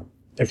more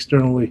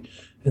externally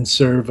and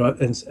serve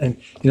and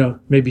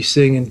maybe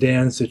sing and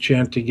dance or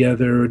chant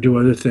together or do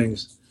other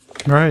things.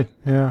 Right,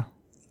 yeah.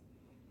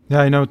 Yeah,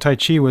 I know Tai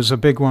Chi was a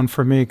big one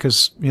for me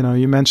because,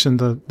 you mentioned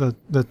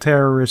the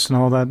terrorists and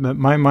all that, but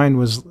my mind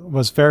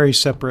was very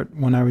separate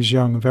when I was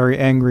young, very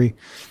angry.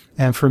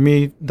 And for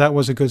me, that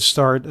was a good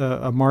start,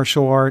 a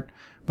martial art,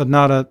 but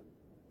not a,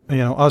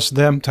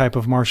 us-them type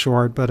of martial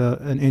art, but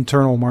an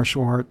internal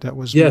martial art that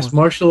was Yes,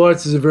 martial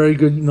arts is a very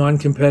good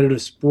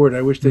non-competitive sport.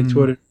 I wish they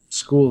taught it in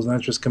schools,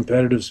 not just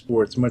competitive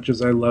sports, much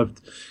as I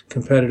loved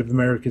competitive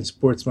American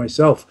sports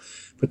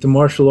myself. But the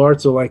martial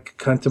arts are like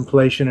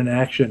contemplation and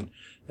action.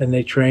 And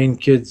they train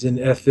kids in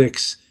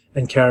ethics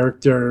and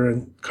character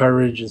and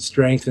courage and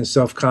strength and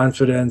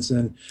self-confidence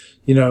and,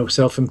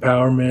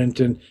 self-empowerment.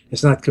 And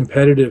it's not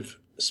competitive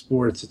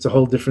sports. It's a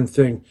whole different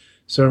thing.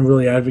 So I'm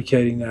really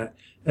advocating that.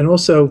 And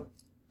also,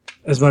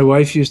 as my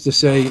wife used to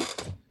say,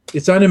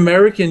 it's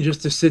un-American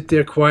just to sit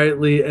there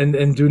quietly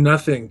and do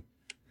nothing.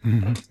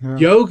 Mm-hmm. Yeah.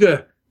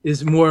 Yoga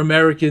is more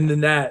American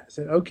than that. I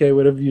said, okay,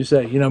 whatever you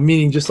say,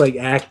 meaning just like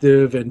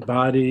active and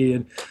body.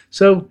 And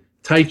so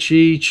Tai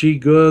Chi,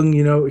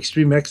 Qigong,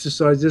 extreme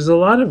exercise. There's a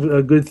lot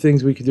of good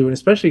things we could do, and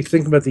especially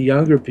think about the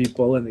younger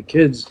people and the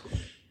kids.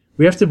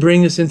 We have to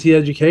bring this into the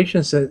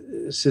education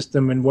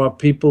system, and while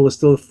people are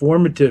still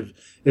formative,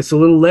 it's a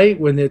little late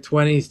when they're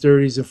 20s,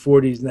 30s, and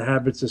 40s, and the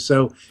habits are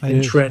so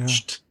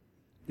entrenched.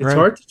 Yeah. It's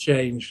hard to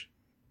change.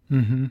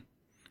 Mm-hmm.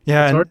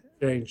 Yeah, it's hard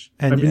to change.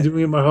 I've been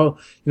doing it my whole,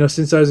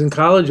 since I was in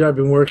college, I've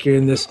been working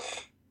in this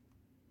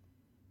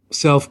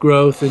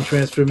self-growth and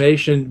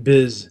transformation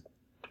biz.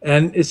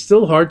 And it's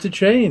still hard to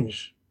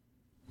change.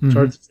 It's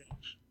hard to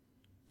change.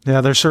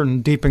 Yeah, there's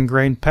certain deep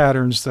ingrained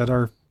patterns that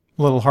are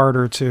a little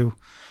harder to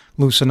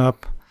loosen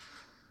up.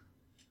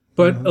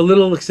 But a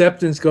little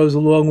acceptance goes a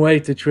long way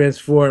to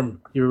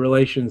transform your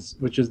relations,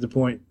 which is the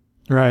point.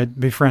 Right,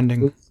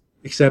 befriending.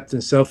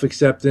 Acceptance,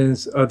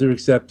 self-acceptance, other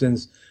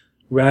acceptance,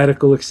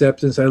 radical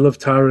acceptance. I love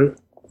Tara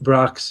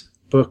Brach's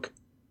book,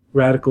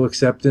 Radical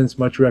Acceptance,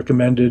 much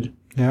recommended.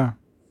 Yeah.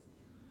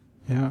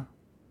 Yeah.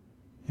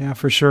 Yeah,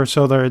 for sure.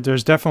 So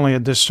there's definitely a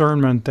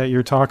discernment that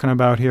you're talking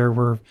about here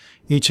where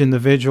each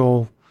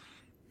individual,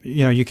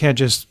 you can't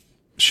just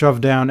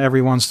shove down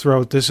everyone's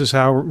throat. This is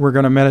how we're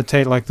going to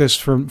meditate like this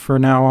for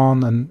now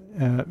on,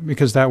 and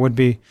because that would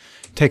be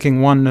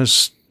taking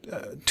oneness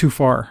too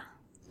far.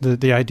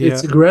 The idea.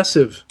 It's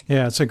aggressive.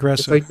 Yeah, it's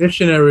aggressive. It's like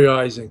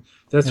missionaryizing.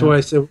 That's why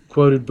I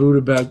quoted Buddha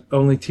about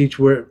only teach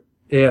where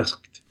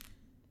asked,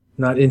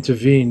 not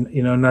intervene,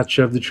 not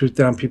shove the truth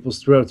down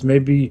people's throats.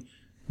 Maybe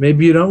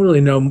you don't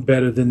really know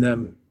better than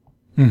them.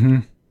 Mm-hmm.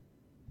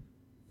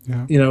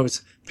 Yeah.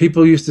 It's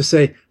people used to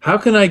say, how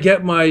can I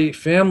get my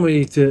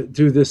family to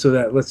do this or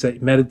that? Let's say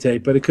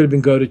meditate, but it could have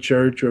been go to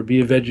church or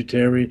be a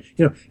vegetarian.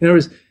 In other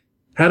words,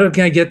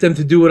 can I get them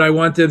to do what I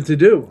want them to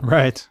do?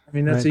 Right. I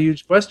mean, that's a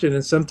huge question.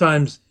 And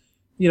sometimes,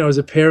 as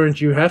a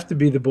parent, you have to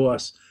be the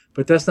boss.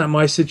 But that's not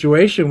my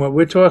situation. What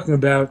we're talking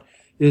about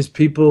is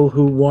people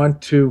who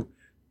want to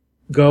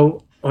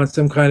go on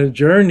some kind of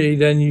journey.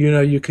 Then,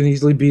 you can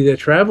easily be their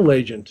travel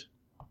agent.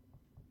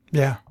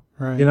 Yeah,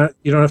 right.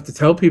 You don't have to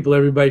tell people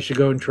everybody should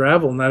go and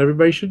travel. Not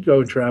everybody should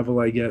go and travel,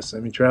 I guess. I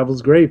mean,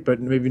 travel's great, but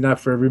maybe not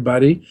for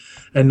everybody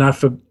and not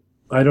for,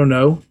 I don't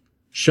know,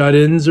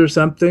 shut-ins or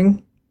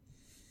something.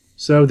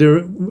 So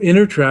there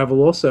inner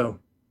travel also.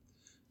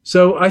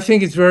 So I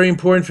think it's very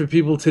important for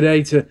people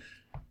today to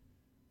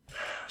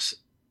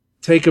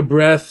take a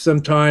breath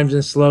sometimes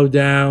and slow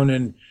down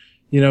and,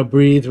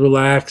 breathe,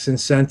 relax and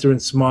center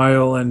and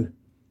smile and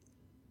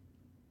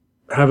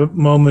have a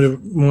moment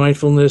of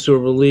mindfulness or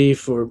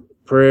relief or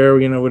prayer,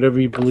 whatever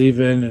you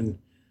believe in, and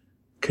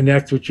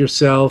connect with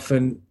yourself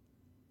and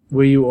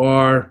where you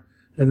are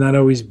and not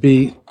always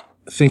be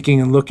thinking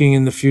and looking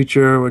in the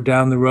future or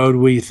down the road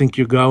where you think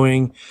you're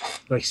going.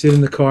 Like sit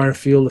in the car and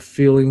feel the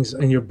feelings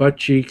in your butt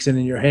cheeks and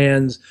in your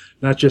hands,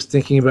 not just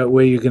thinking about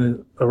where you're going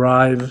to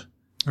arrive.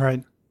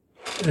 Right.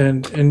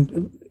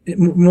 And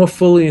more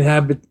fully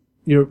inhabit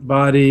your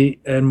body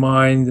and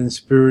mind and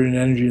spirit and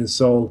energy and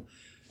soul.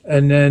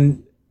 And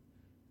then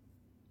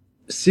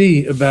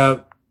see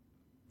about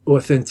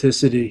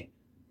authenticity.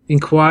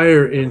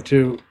 Inquire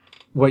into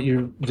what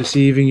you're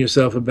deceiving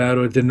yourself about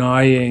or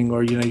denying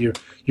or,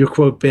 your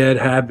quote, bad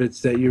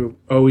habits that you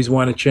always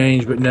want to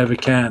change but never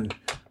can.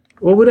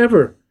 Or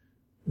whatever.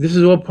 This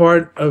is all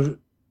part of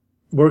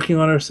working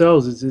on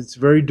ourselves. It's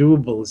very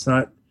doable. It's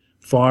not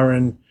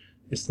foreign.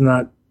 It's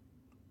not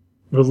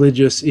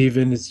religious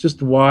even. It's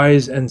just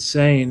wise and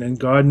sane. And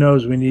God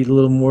knows we need a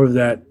little more of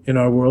that in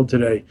our world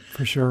today.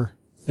 For sure.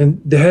 And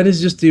the head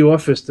is just the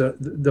office.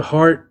 The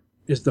heart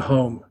is the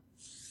home.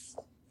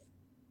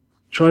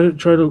 Try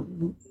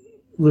to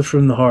live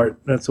from the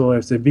heart. That's all I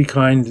have to say. Be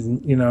kind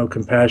and,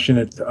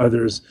 compassionate to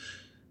others.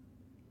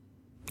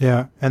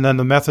 Yeah. And then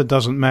the method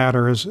doesn't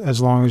matter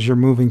as long as you're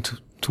moving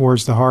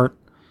towards the heart.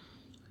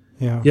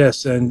 Yeah.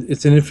 Yes. And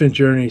it's an infinite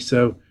journey.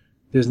 So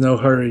there's no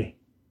hurry.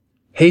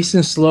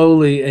 Hasten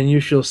slowly and you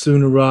shall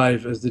soon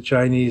arrive, as the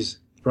Chinese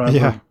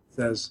proverb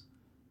says.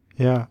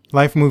 Yeah.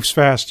 Life moves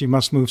fast. You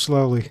must move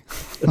slowly.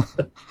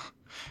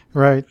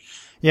 Right.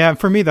 Yeah. And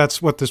for me,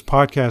 that's what this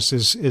podcast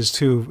is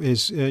too,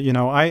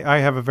 I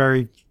have a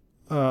very,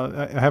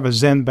 I have a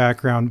Zen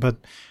background, but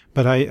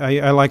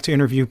I like to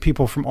interview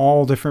people from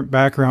all different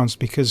backgrounds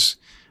because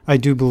I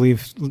do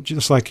believe,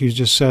 just like you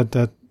just said,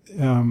 that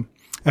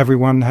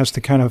everyone has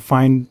to kind of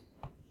find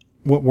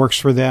what works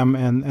for them.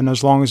 And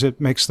as long as it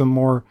makes them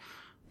more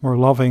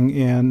loving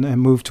and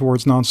move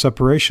towards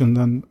non-separation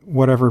than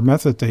whatever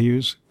method they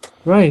use.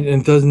 Right.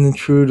 And doesn't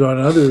intrude on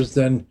others,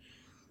 then,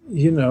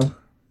 we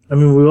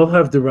all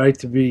have the right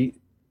to be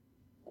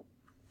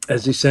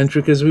as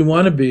eccentric as we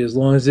want to be, as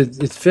long as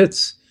it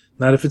fits,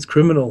 not if it's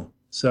criminal.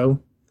 So,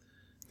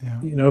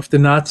 if the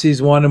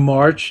Nazis want to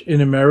march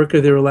in America,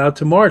 they're allowed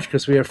to march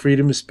because we have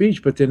freedom of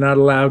speech, but they're not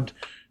allowed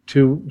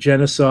to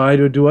genocide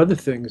or do other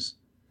things.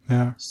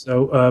 Yeah.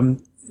 So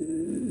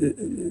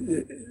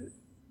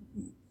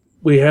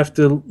we have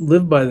to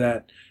live by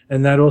that.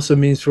 And that also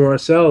means for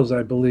ourselves,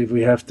 I believe,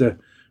 we have to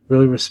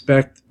really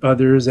respect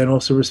others and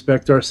also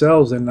respect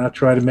ourselves and not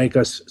try to make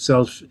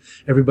ourselves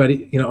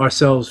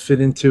fit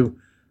into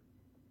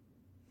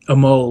a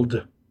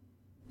mold.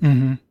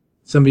 Mm-hmm.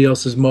 Somebody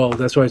else's mold.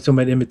 That's why it's talking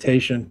about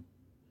imitation.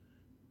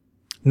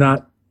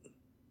 Not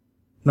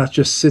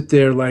just sit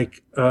there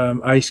like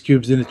ice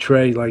cubes in a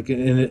tray, like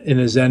in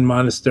a Zen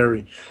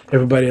monastery.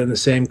 Everybody on the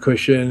same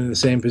cushion, in the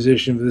same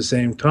position for the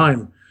same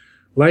time.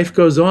 Life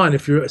goes on.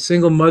 If you're a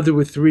single mother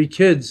with 3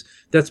 kids,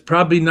 that's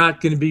probably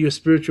not going to be your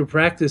spiritual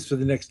practice for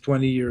the next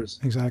 20 years.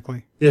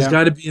 Exactly. There's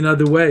got to be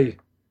another way.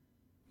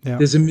 Yeah.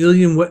 There's a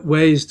million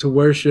ways to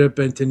worship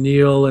and to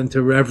kneel and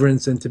to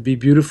reverence and to be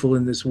beautiful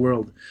in this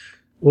world.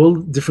 All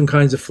different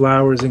kinds of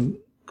flowers in,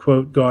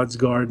 quote, God's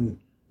garden.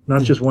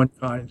 not just one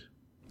kind,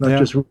 not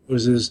just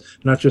roses,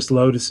 not just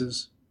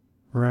lotuses.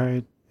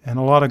 Right. And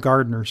a lot of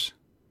gardeners.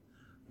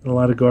 A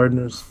lot of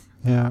gardeners.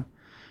 Yeah.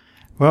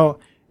 Well,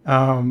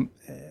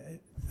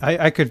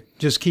 I could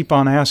just keep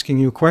on asking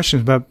you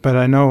questions, but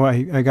I know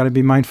I got to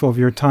be mindful of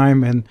your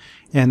time,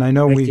 and I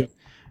know we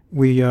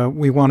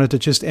wanted to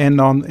just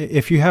end on,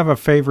 if you have a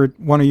favorite,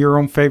 one of your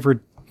own favorite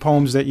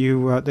poems that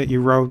you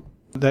wrote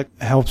that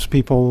helps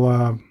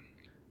people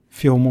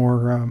feel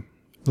more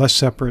less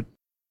separate.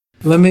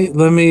 Let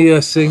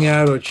me sing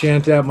out or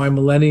chant out my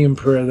Millennium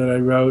Prayer that I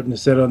wrote and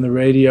said on the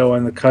radio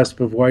on the cusp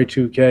of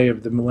Y2K,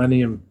 of the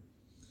millennium,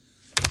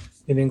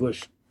 in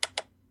English.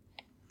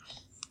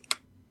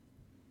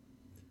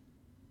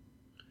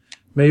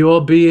 May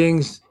all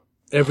beings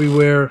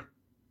everywhere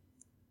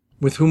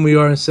with whom we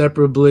are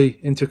inseparably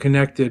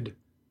interconnected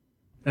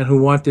and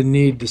who want and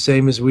need the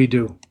same as we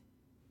do.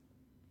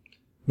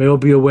 May all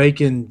be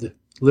awakened,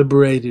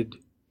 liberated,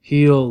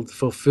 healed,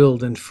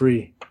 fulfilled, and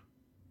free.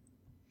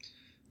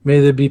 May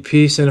there be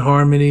peace and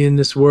harmony in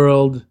this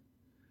world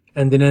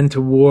and an end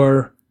to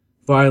war,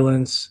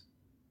 violence,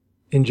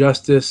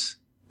 injustice,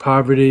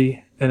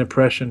 poverty, and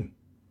oppression.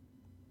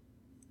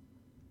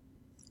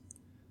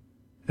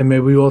 And may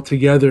we all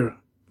together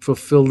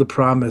fulfill the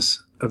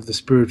promise of the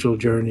spiritual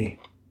journey.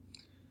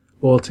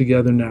 All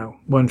together now,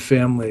 one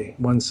family,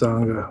 one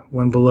Sangha,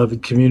 one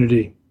beloved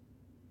community,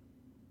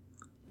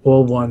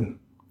 all one.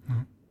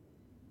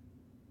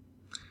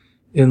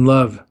 In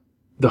love,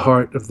 the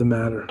heart of the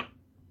matter.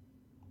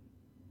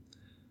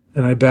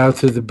 And I bow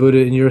to the Buddha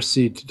in your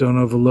seat. Don't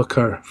overlook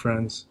her,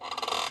 friends.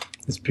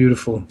 It's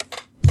beautiful.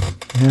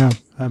 Yeah,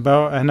 I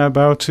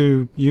bow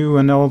to you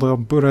and all the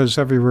Buddhas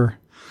everywhere.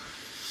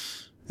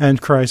 And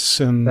Christ.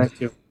 And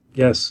thank you.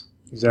 Yes,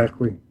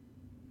 exactly.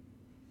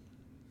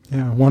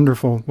 Yeah,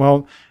 wonderful.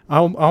 Well,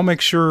 I'll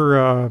make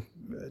sure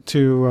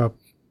to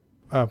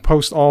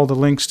post all the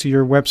links to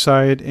your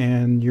website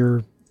and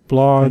your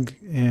blog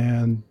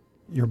and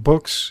your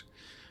books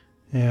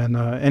and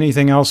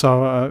anything else.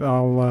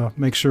 I'll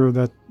make sure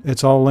that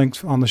it's all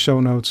linked on the show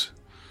notes.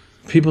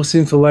 People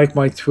seem to like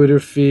my Twitter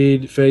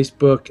feed,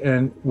 Facebook,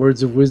 and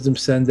Words of Wisdom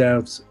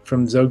send-outs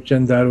from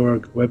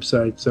Dzogchen.org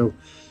website. So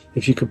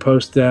if you could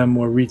post them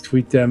or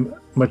retweet them,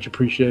 much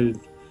appreciated.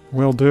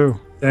 Will do.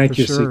 Thank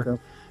you, sure. Siko.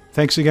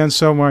 Thanks again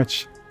so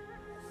much.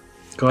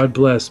 God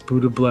bless.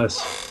 Buddha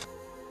bless.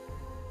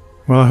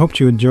 Well, I hope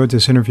you enjoyed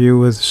this interview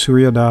with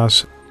Surya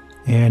Das,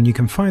 and you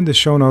can find the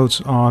show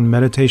notes on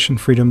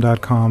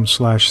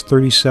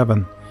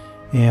meditationfreedom.com/37.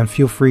 And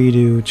feel free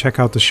to check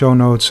out the show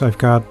notes. I've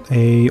got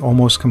a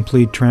almost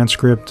complete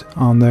transcript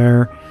on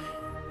there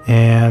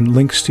and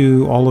links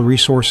to all the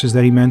resources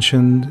that he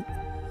mentioned.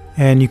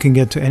 And you can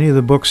get to any of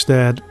the books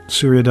that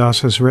Surya Das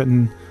has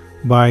written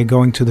by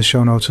going to the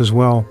show notes as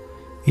well.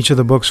 Each of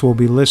the books will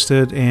be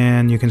listed,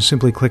 and you can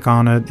simply click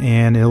on it,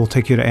 and it'll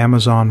take you to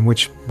Amazon,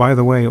 which, by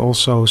the way,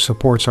 also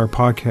supports our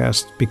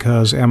podcast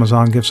because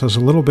Amazon gives us a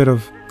little bit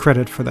of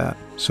credit for that.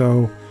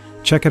 So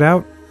check it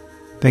out.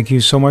 Thank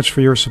you so much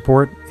for your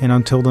support, and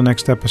until the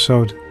next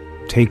episode,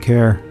 take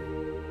care.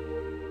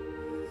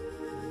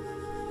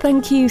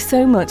 Thank you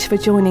so much for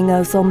joining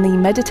us on the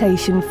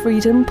Meditation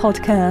Freedom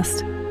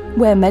Podcast,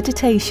 where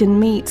meditation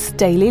meets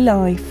daily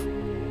life.